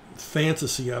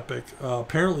fantasy epic,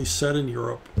 apparently set in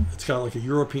Europe. It's got like a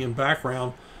European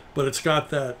background, but it's got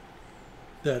that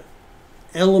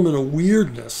element of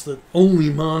weirdness that only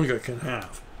manga can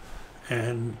have.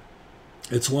 And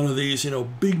it's one of these,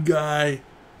 big guy,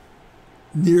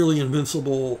 nearly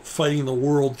invincible, fighting the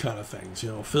world kind of things,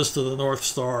 Fist of the North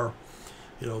Star,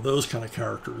 those kind of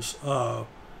characters.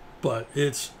 But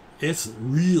it's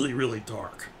really, really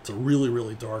dark. It's a really,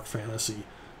 really dark fantasy.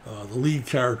 The lead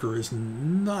character is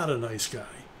not a nice guy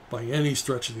by any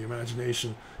stretch of the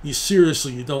imagination. You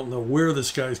don't know where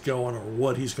this guy's going or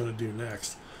what he's going to do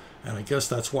next. And I guess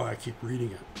that's why I keep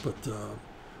reading it. But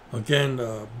again,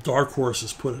 Dark Horse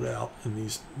has put it out in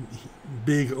these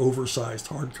big, oversized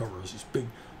hardcovers, these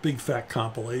big fat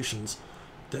compilations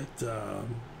that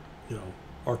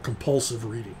are compulsive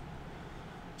reading.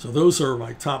 So those are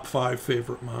my top 5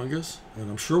 favorite mangas,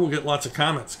 and I'm sure we'll get lots of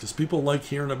comments because people like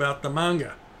hearing about the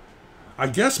manga. I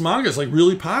guess manga is like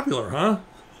really popular, huh?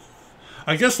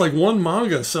 I guess like one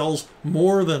manga sells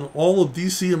more than all of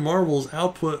DC and Marvel's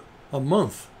output a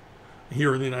month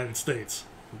here in the United States.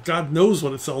 God knows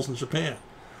what it sells in Japan.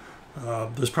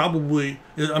 There's probably,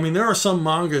 there are some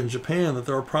manga in Japan that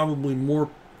there are probably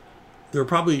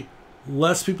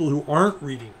less people who aren't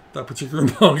reading that particular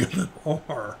manga than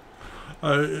are.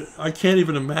 I can't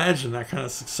even imagine that kind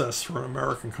of success for an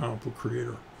American comic book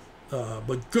creator.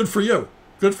 But good for you.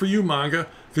 Good for you, manga,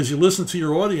 because you listen to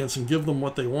your audience and give them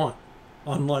what they want,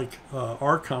 unlike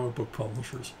our comic book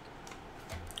publishers.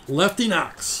 Lefty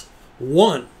Knox.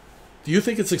 1. Do you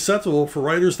think it's acceptable for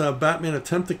writers to have Batman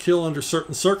attempt to kill under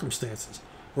certain circumstances?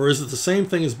 Or is it the same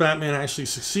thing as Batman actually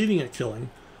succeeding at killing,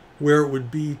 where it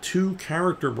would be too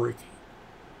character breaking?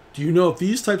 Do you know if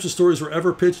these types of stories were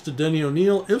ever pitched to Denny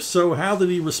O'Neil? If so, how did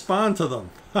he respond to them?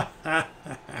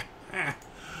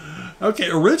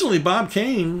 Okay, originally Bob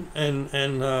Kane and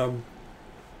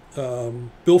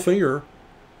Bill Finger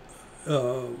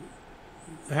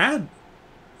had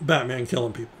Batman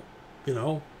killing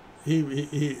people.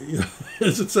 He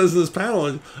as it says in this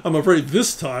panel, I'm afraid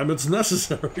this time it's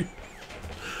necessary.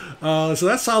 So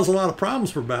that solves a lot of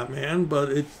problems for Batman, but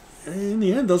it, in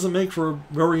the end, doesn't make for a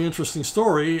very interesting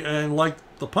story. And like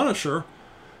the Punisher,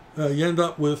 you end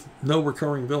up with no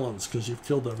recurring villains because you've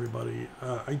killed everybody.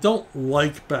 I don't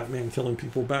like Batman killing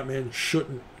people. Batman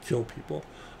shouldn't kill people.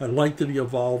 I like that he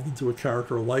evolved into a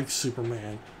character like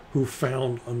Superman who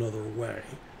found another way.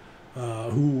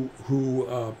 Who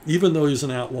even though he's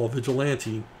an outlaw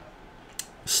vigilante,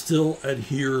 still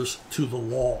adheres to the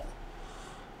law.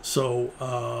 So,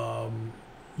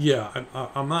 yeah,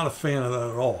 I'm not a fan of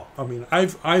that at all.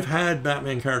 I've had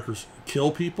Batman characters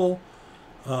kill people.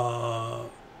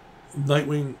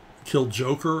 Nightwing killed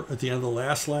Joker at the end of the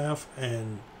last laugh,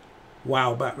 and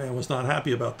wow, Batman was not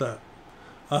happy about that.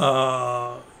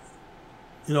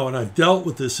 You know, and I've dealt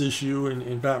with this issue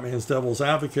in Batman's Devil's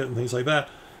Advocate and things like that.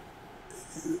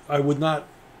 I would not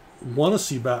want to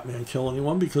see Batman kill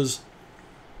anyone, because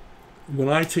when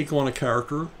I take on a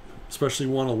character, especially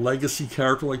one, a legacy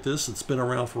character like this that's been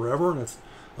around forever, and it's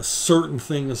a certain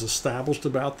thing is established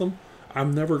about them,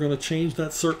 I'm never going to change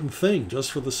that certain thing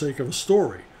just for the sake of a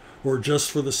story, or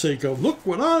just for the sake of, look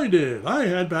what I did. I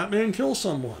had Batman kill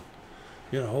someone.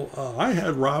 You know, I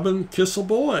had Robin kiss a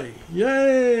boy.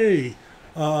 Yay!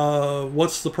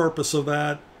 What's the purpose of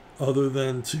that other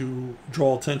than to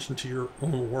draw attention to your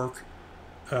own work?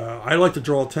 I like to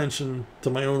draw attention to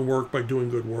my own work by doing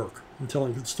good work and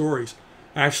telling good stories.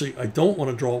 Actually, I don't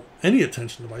want to draw any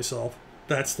attention to myself.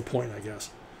 That's the point, I guess.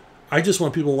 I just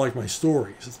want people to like my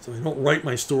stories. I don't write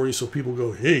my stories so people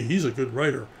go, hey, he's a good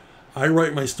writer. I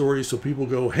write my stories so people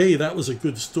go, hey, that was a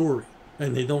good story.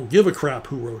 And they don't give a crap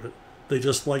who wrote it. They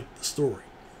just like the story.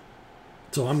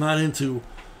 So I'm not into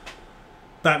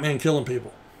Batman killing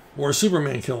people or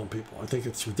Superman killing people. I think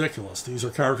it's ridiculous. These are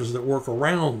characters that work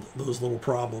around those little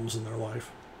problems in their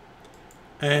life.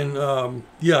 And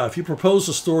yeah, if you propose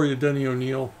a story to Denny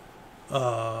O'Neil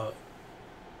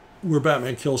where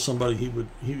Batman kills somebody,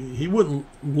 he wouldn't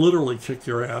literally kick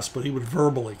your ass, but he would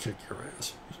verbally kick your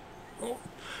ass.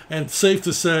 And safe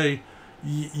to say,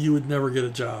 you would never get a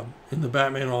job in the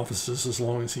Batman offices as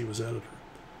long as he was editor,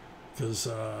 because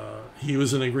he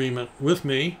was in agreement with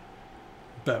me.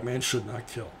 Batman should not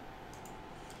kill.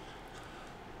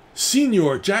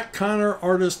 Senior Jack Connor,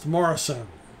 artist Morrison.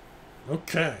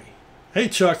 Okay. Hey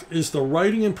Chuck, is the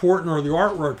writing important or the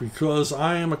artwork? Because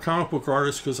I am a comic book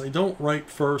artist, because I don't write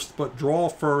first but draw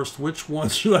first. Which one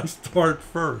should I start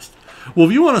first? Well,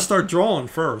 if you want to start drawing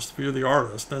first, if you're the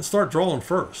artist, then start drawing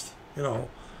first. You know,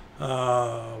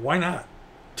 why not?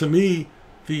 To me,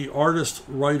 the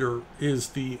artist-writer is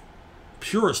the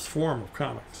purest form of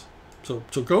comics. So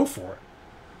go for it.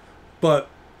 But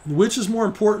which is more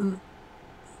important?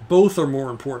 Both are more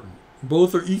important.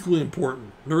 Both are equally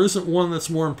important. There isn't one that's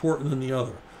more important than the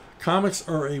other. Comics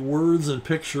are a words and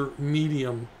picture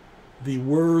medium. The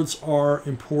words are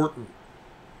important,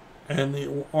 and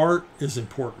the art is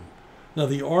important. Now,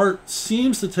 the art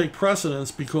seems to take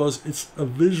precedence because it's a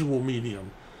visual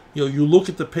medium. You know, you look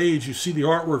at the page, you see the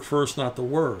artwork first, not the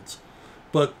words.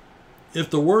 But if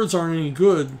the words aren't any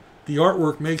good, the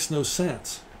artwork makes no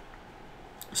sense.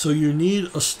 So you need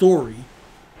a story,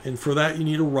 and for that you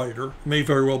need a writer. It may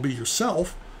very well be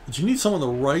yourself, but you need someone to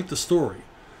write the story.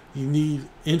 You need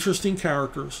interesting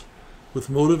characters with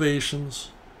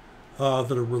motivations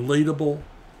that are relatable,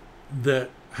 that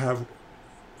have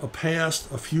a past,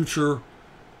 a future.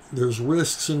 There's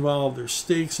risks involved, there's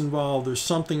stakes involved, there's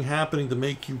something happening to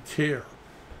make you care.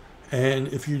 And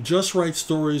if you just write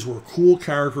stories where cool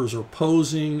characters are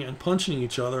posing and punching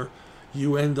each other,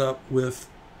 you end up with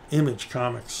Image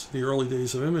Comics, the early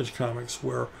days of Image Comics,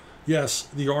 where yes,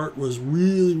 the art was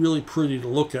really, really pretty to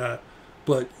look at,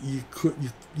 but you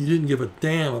didn't give a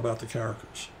damn about the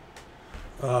characters.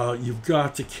 You've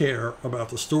got to care about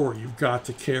the story. You've got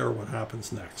to care what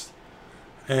happens next.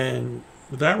 And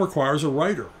that requires a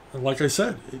writer. And like I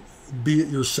said, be it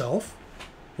yourself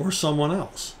or someone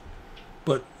else.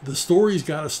 But the story's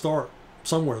got to start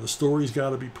somewhere. The story's got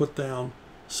to be put down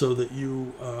so that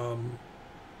you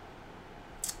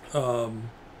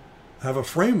have a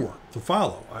framework to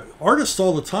follow. Artists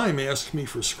all the time ask me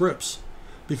for scripts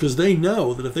because they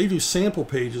know that if they do sample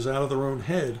pages out of their own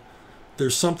head,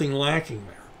 there's something lacking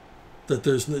there. That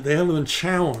they haven't been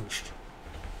challenged.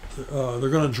 They're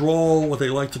going to draw what they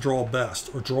like to draw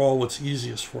best, or draw what's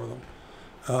easiest for them.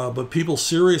 But people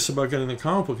serious about getting the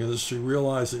comic book industry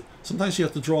realize that sometimes you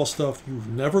have to draw stuff you've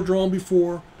never drawn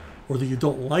before, or that you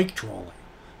don't like drawing.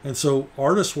 And so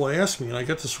artists will ask me, and I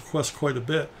get this request quite a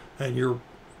bit, and you're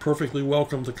perfectly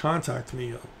welcome to contact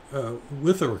me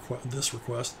with this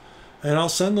request, and I'll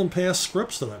send them past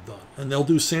scripts that I've done, and they'll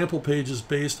do sample pages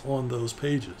based on those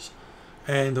pages.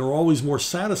 And they're always more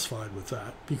satisfied with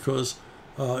that because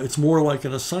it's more like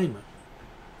an assignment.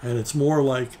 And it's more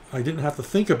like I didn't have to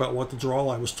think about what to draw.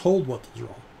 I was told what to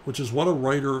draw, which is what a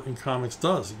writer in comics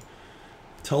does. He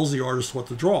tells the artist what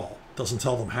to draw. Doesn't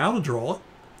tell them how to draw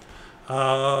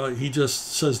it. He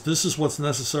just says, this is what's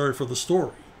necessary for the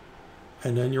story.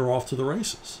 And then you're off to the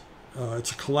races.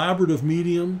 It's a collaborative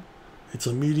medium. It's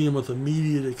a medium with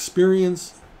immediate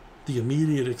experience. The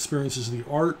immediate experience is the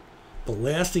art. The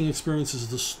lasting experience is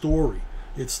the story.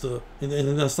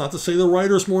 And that's not to say the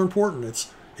writer's more important.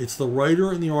 It's the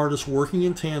writer and the artist working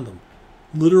in tandem,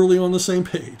 literally on the same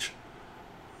page,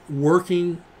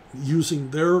 working,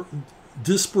 using their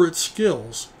disparate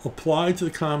skills applied to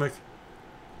the comic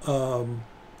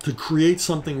to create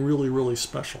something really, really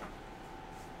special.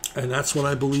 And that's what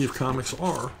I believe comics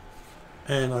are.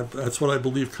 And that's what I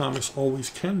believe comics always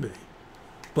can be.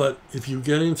 But if you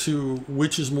get into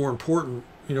which is more important,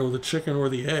 the chicken or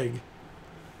the egg,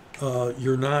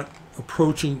 you're not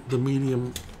approaching the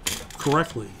medium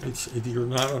correctly. You're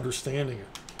not understanding it.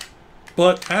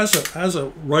 But as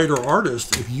a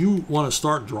writer-artist, if you want to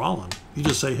start drawing, you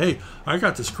just say, hey, I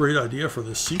got this great idea for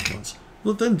this sequence.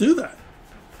 Well, then do that.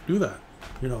 Do that,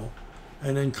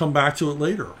 and then come back to it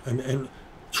later. And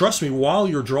trust me, while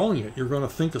you're drawing it, you're going to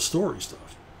think of story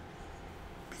stuff.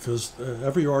 Because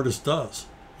every artist does.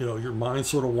 Your mind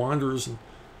sort of wanders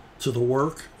to the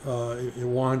work. It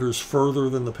wanders further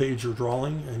than the page you're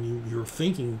drawing, and you're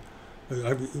thinking.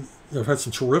 I've had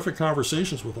some terrific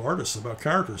conversations with artists about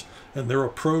characters, and their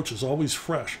approach is always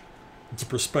fresh. It's a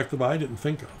perspective I didn't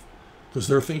think of, because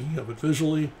they're thinking of it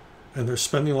visually, and they're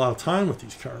spending a lot of time with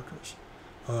these characters.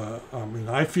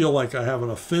 I feel like I have an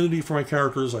affinity for my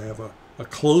characters. I have a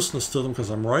closeness to them because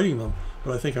I'm writing them,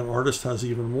 but I think an artist has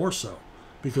even more so,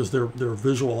 because they're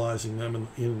visualizing them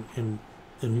in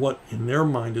what in their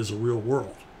mind is a real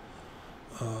world.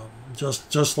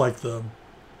 Just like the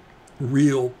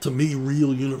real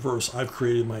universe I've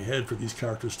created in my head for these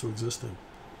characters to exist in.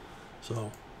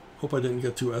 So, hope I didn't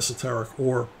get too esoteric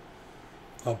or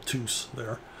obtuse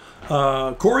there.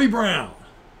 Corey Brown.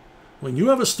 When you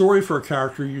have a story for a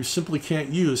character you simply can't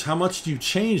use, how much do you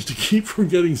change to keep from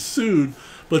getting sued,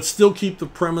 but still keep the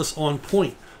premise on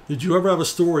point? Did you ever have a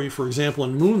story, for example,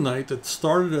 in Moon Knight, that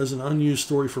started as an unused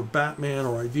story for Batman,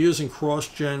 or ideas in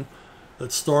cross-gen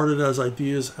that started as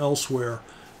ideas elsewhere?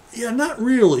 Yeah, not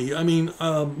really. I mean,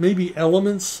 maybe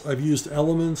elements. I've used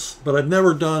elements, but I've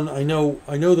never done. I know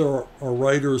there are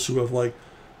writers who have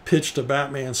pitched a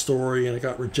Batman story and it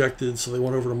got rejected, so they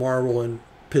went over to Marvel and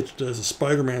pitched it as a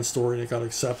Spider-Man story and it got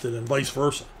accepted, and vice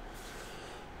versa.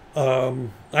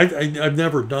 I've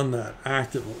never done that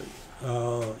actively.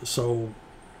 So,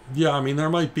 yeah, I mean, there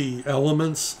might be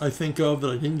elements I think of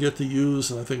that I didn't get to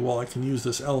use, and I think, well, I can use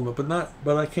this element,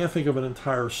 but I can't think of an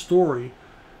entire story,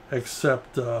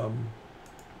 except in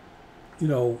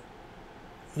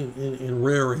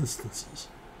rare instances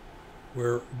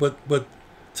but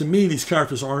to me these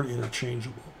characters aren't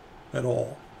interchangeable at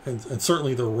all, and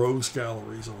certainly the rogues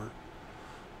galleries aren't.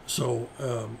 So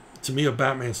to me, a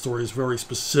Batman story is very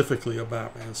specifically a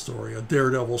Batman story. A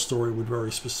Daredevil story would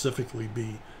very specifically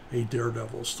be a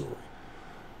Daredevil story.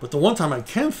 But the one time I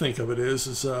can think of it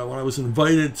is when I was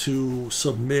invited to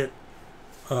submit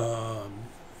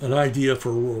an idea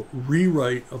for a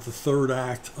rewrite of the third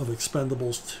act of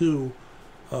Expendables 2.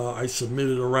 I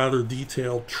submitted a rather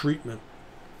detailed treatment,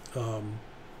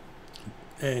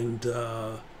 and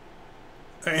I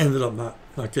ended up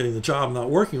not getting the job, not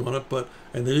working on it,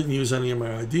 and they didn't use any of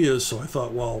my ideas, so I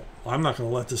thought, well, I'm not going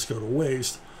to let this go to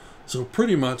waste. So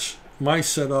pretty much my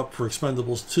setup for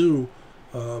Expendables 2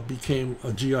 became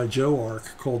a G.I. Joe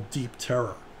arc called Deep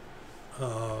Terror,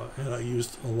 and I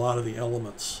used a lot of the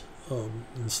elements.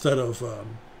 Instead of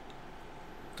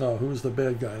who was the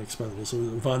bad guy in Expendables? It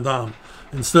was Van Damme.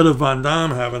 Instead of Van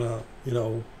Damme having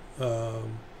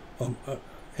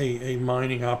a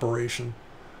mining operation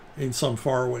in some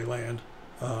faraway land,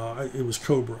 it was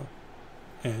Cobra,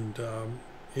 and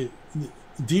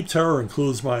Deep Terror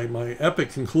includes my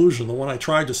epic conclusion, the one I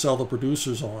tried to sell the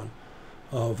producers on,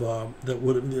 of that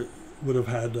would have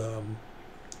had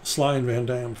Sly and Van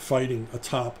Damme fighting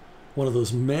atop one of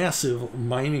those massive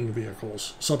mining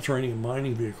vehicles, subterranean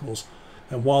mining vehicles,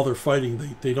 and while they're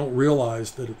fighting, they don't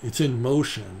realize that it's in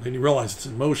motion. They realize it's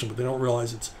in motion, but they don't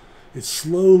realize it's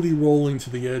slowly rolling to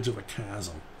the edge of a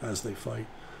chasm as they fight.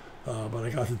 But I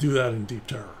got to do that in Deep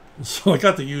Terror, so I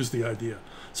got to use the idea.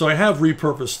 So I have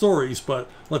repurposed stories, but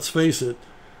let's face it,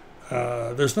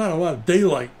 there's not a lot of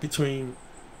daylight between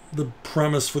the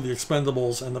premise for the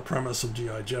Expendables and the premise of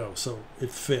G.I. Joe, so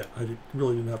it fit. I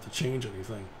really didn't have to change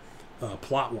anything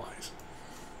plot-wise.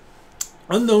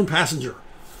 Unknown Passenger.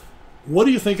 What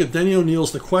do you think of Denny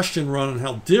O'Neil's The Question run, and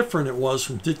how different it was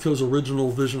from Ditko's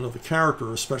original vision of the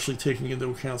character, especially taking into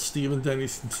account Steve and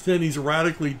Denny's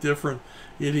radically different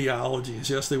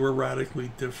ideologies? Yes, they were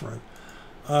radically different.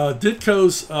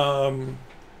 Ditko's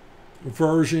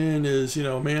version is,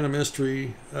 man of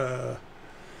mystery,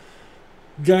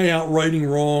 guy out righting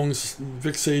wrongs.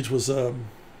 Vic Sage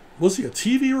was he a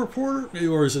TV reporter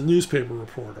or is a newspaper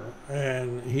reporter?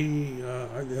 And he,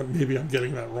 maybe I'm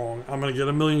getting that wrong. I'm going to get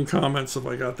a million comments if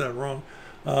I got that wrong.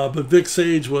 But Vic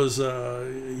Sage was,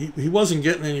 he wasn't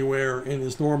getting anywhere in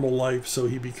his normal life, so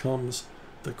he becomes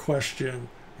the Question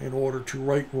in order to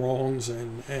right wrongs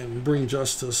and bring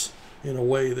justice in a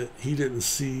way that he didn't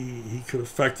see he could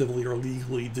effectively or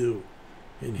legally do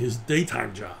in his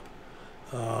daytime job.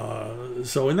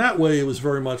 So in that way, it was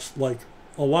very much like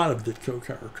a lot of Ditko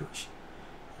characters.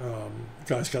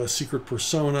 Guy's got a secret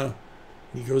persona.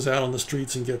 He goes out on the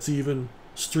streets and gets even.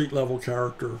 Street level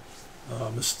character,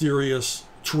 mysterious,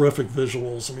 terrific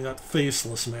visuals. I mean, that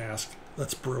faceless mask,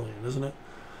 that's brilliant, isn't it?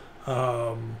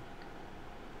 Kind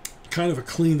of a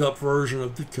cleaned up version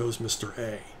of Ditko's Mr.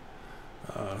 A,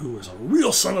 who is a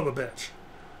real son of a bitch.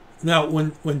 Now,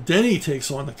 when Denny takes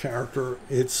on the character,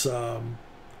 it's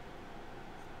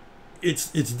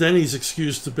Denny's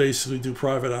excuse to basically do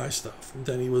private eye stuff.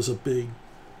 Denny was a big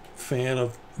fan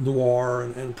of noir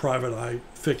and private eye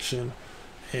fiction,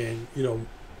 and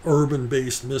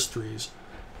urban-based mysteries,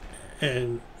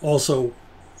 and also,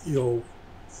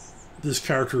 this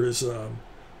character is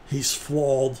he's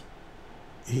flawed.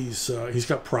 He's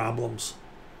got problems.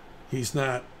 He's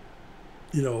not,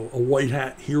 a white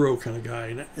hat hero kind of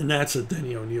guy, and that's a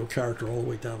Denny O'Neil character all the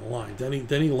way down the line.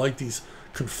 Denny liked these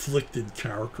conflicted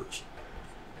characters.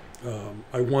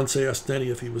 I once asked Denny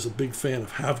if he was a big fan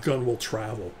of Have Gun Will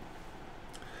Travel,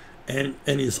 and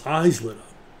his eyes lit up.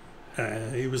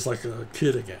 And he was like a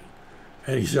kid again.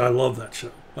 And he said, I love that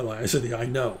show. I said, yeah, I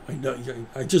know.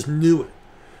 I just knew it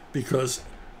because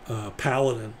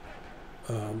Paladin,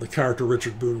 the character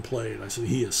Richard Boone played, I said,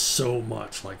 he is so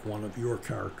much like one of your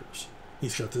characters.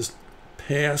 He's got this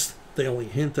past they only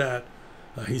hint at.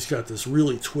 He's got this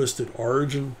really twisted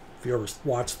origin. If you ever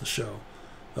watch the show,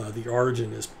 the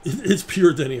origin it's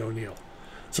pure Denny O'Neil.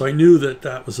 So I knew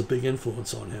that was a big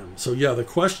influence on him. So yeah, the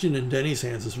question in Denny's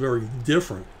hands is very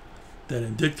different than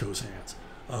in Ditko's hands.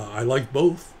 I like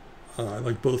both. I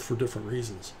like both for different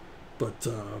reasons. But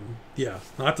yeah,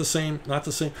 not the same.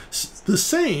 The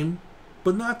same,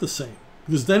 but not the same.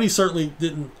 Because Denny certainly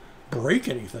didn't break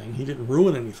anything. He didn't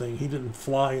ruin anything. He didn't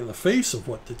fly in the face of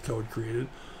what Ditko had created.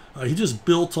 He just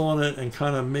built on it and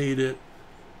kind of made it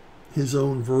his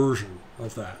own version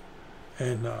of that.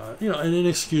 And and an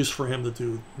excuse for him to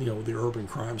do the urban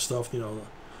crime stuff.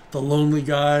 The lonely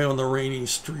guy on the rainy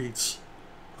streets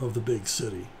of the big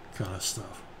city kind of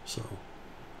stuff. So,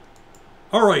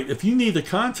 all right, if you need to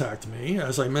contact me,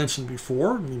 as I mentioned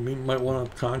before, you might want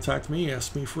to contact me,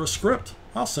 ask me for a script.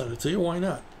 I'll send it to you. Why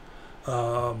not?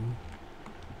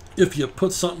 If you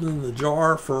put something in the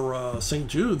jar for St.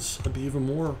 Jude's, I'd be even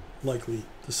more likely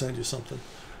to send you something.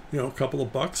 A couple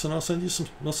of bucks, and I'll send you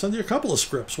a couple of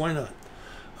scripts. Why not?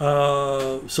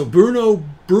 So Bruno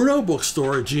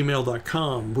Bookstore at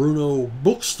gmail.com. Bruno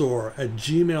Bookstore at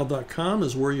gmail.com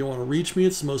is where you want to reach me.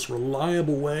 It's the most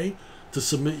reliable way to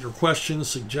submit your questions,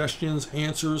 suggestions,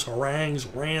 answers, harangues,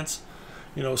 rants,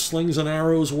 slings and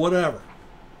arrows, whatever.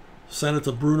 Send it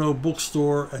to Bruno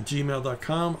Bookstore at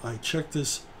gmail.com. I check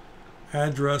this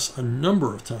address a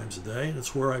number of times a day.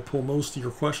 It's where I pull most of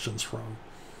your questions from.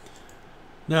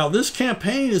 Now, this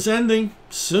campaign is ending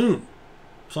soon.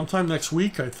 Sometime next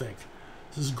week, I think.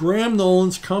 This is Graham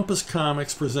Nolan's Compass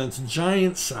Comics presents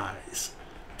Giant Size,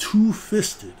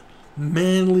 Two-Fisted,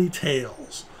 Manly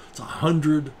Tales. It's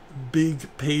 100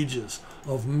 big pages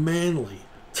of manly,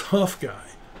 tough guy,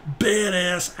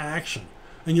 badass action.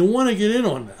 And you want to get in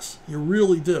on this. You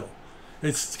really do.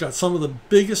 It's got some of the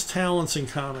biggest talents in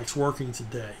comics working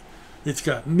today. It's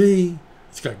got me.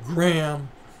 It's got Graham.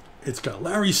 It's got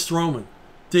Larry Stroman,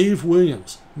 Dave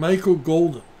Williams, Michael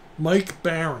Golden, Mike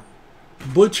Barron,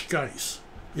 Butch Geis,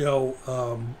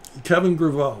 Kevin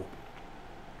Graveau,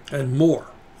 and more.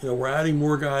 We're adding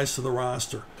more guys to the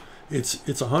roster. It's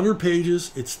 100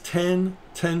 pages. It's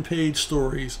 10-page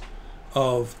stories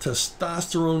of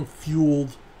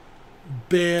testosterone-fueled,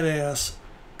 badass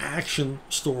action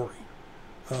story.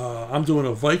 I'm doing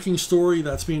a Viking story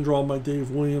that's being drawn by Dave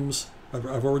Williams. I've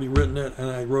already written it, and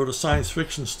I wrote a science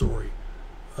fiction story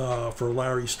for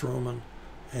Larry Stroman.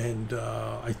 And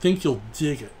I think you'll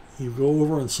dig it. You go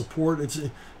over and support.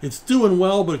 It's doing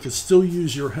well, but it could still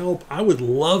use your help. I would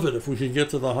love it if we could get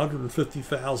to the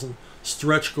 150,000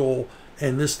 stretch goal,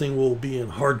 and this thing will be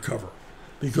in hardcover.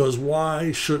 Because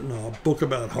why shouldn't a book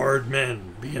about hard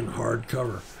men be in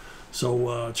hardcover?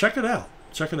 So check it out.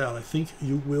 Check it out. I think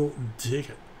you will dig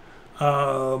it.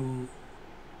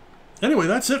 Anyway,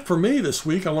 that's it for me this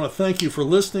week. I want to thank you for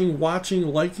listening, watching,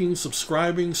 liking,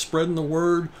 subscribing, spreading the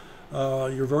word.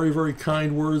 Your very, very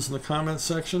kind words in the comment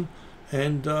section.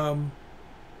 And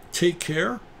take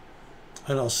care.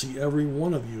 And I'll see every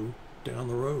one of you down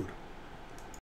the road.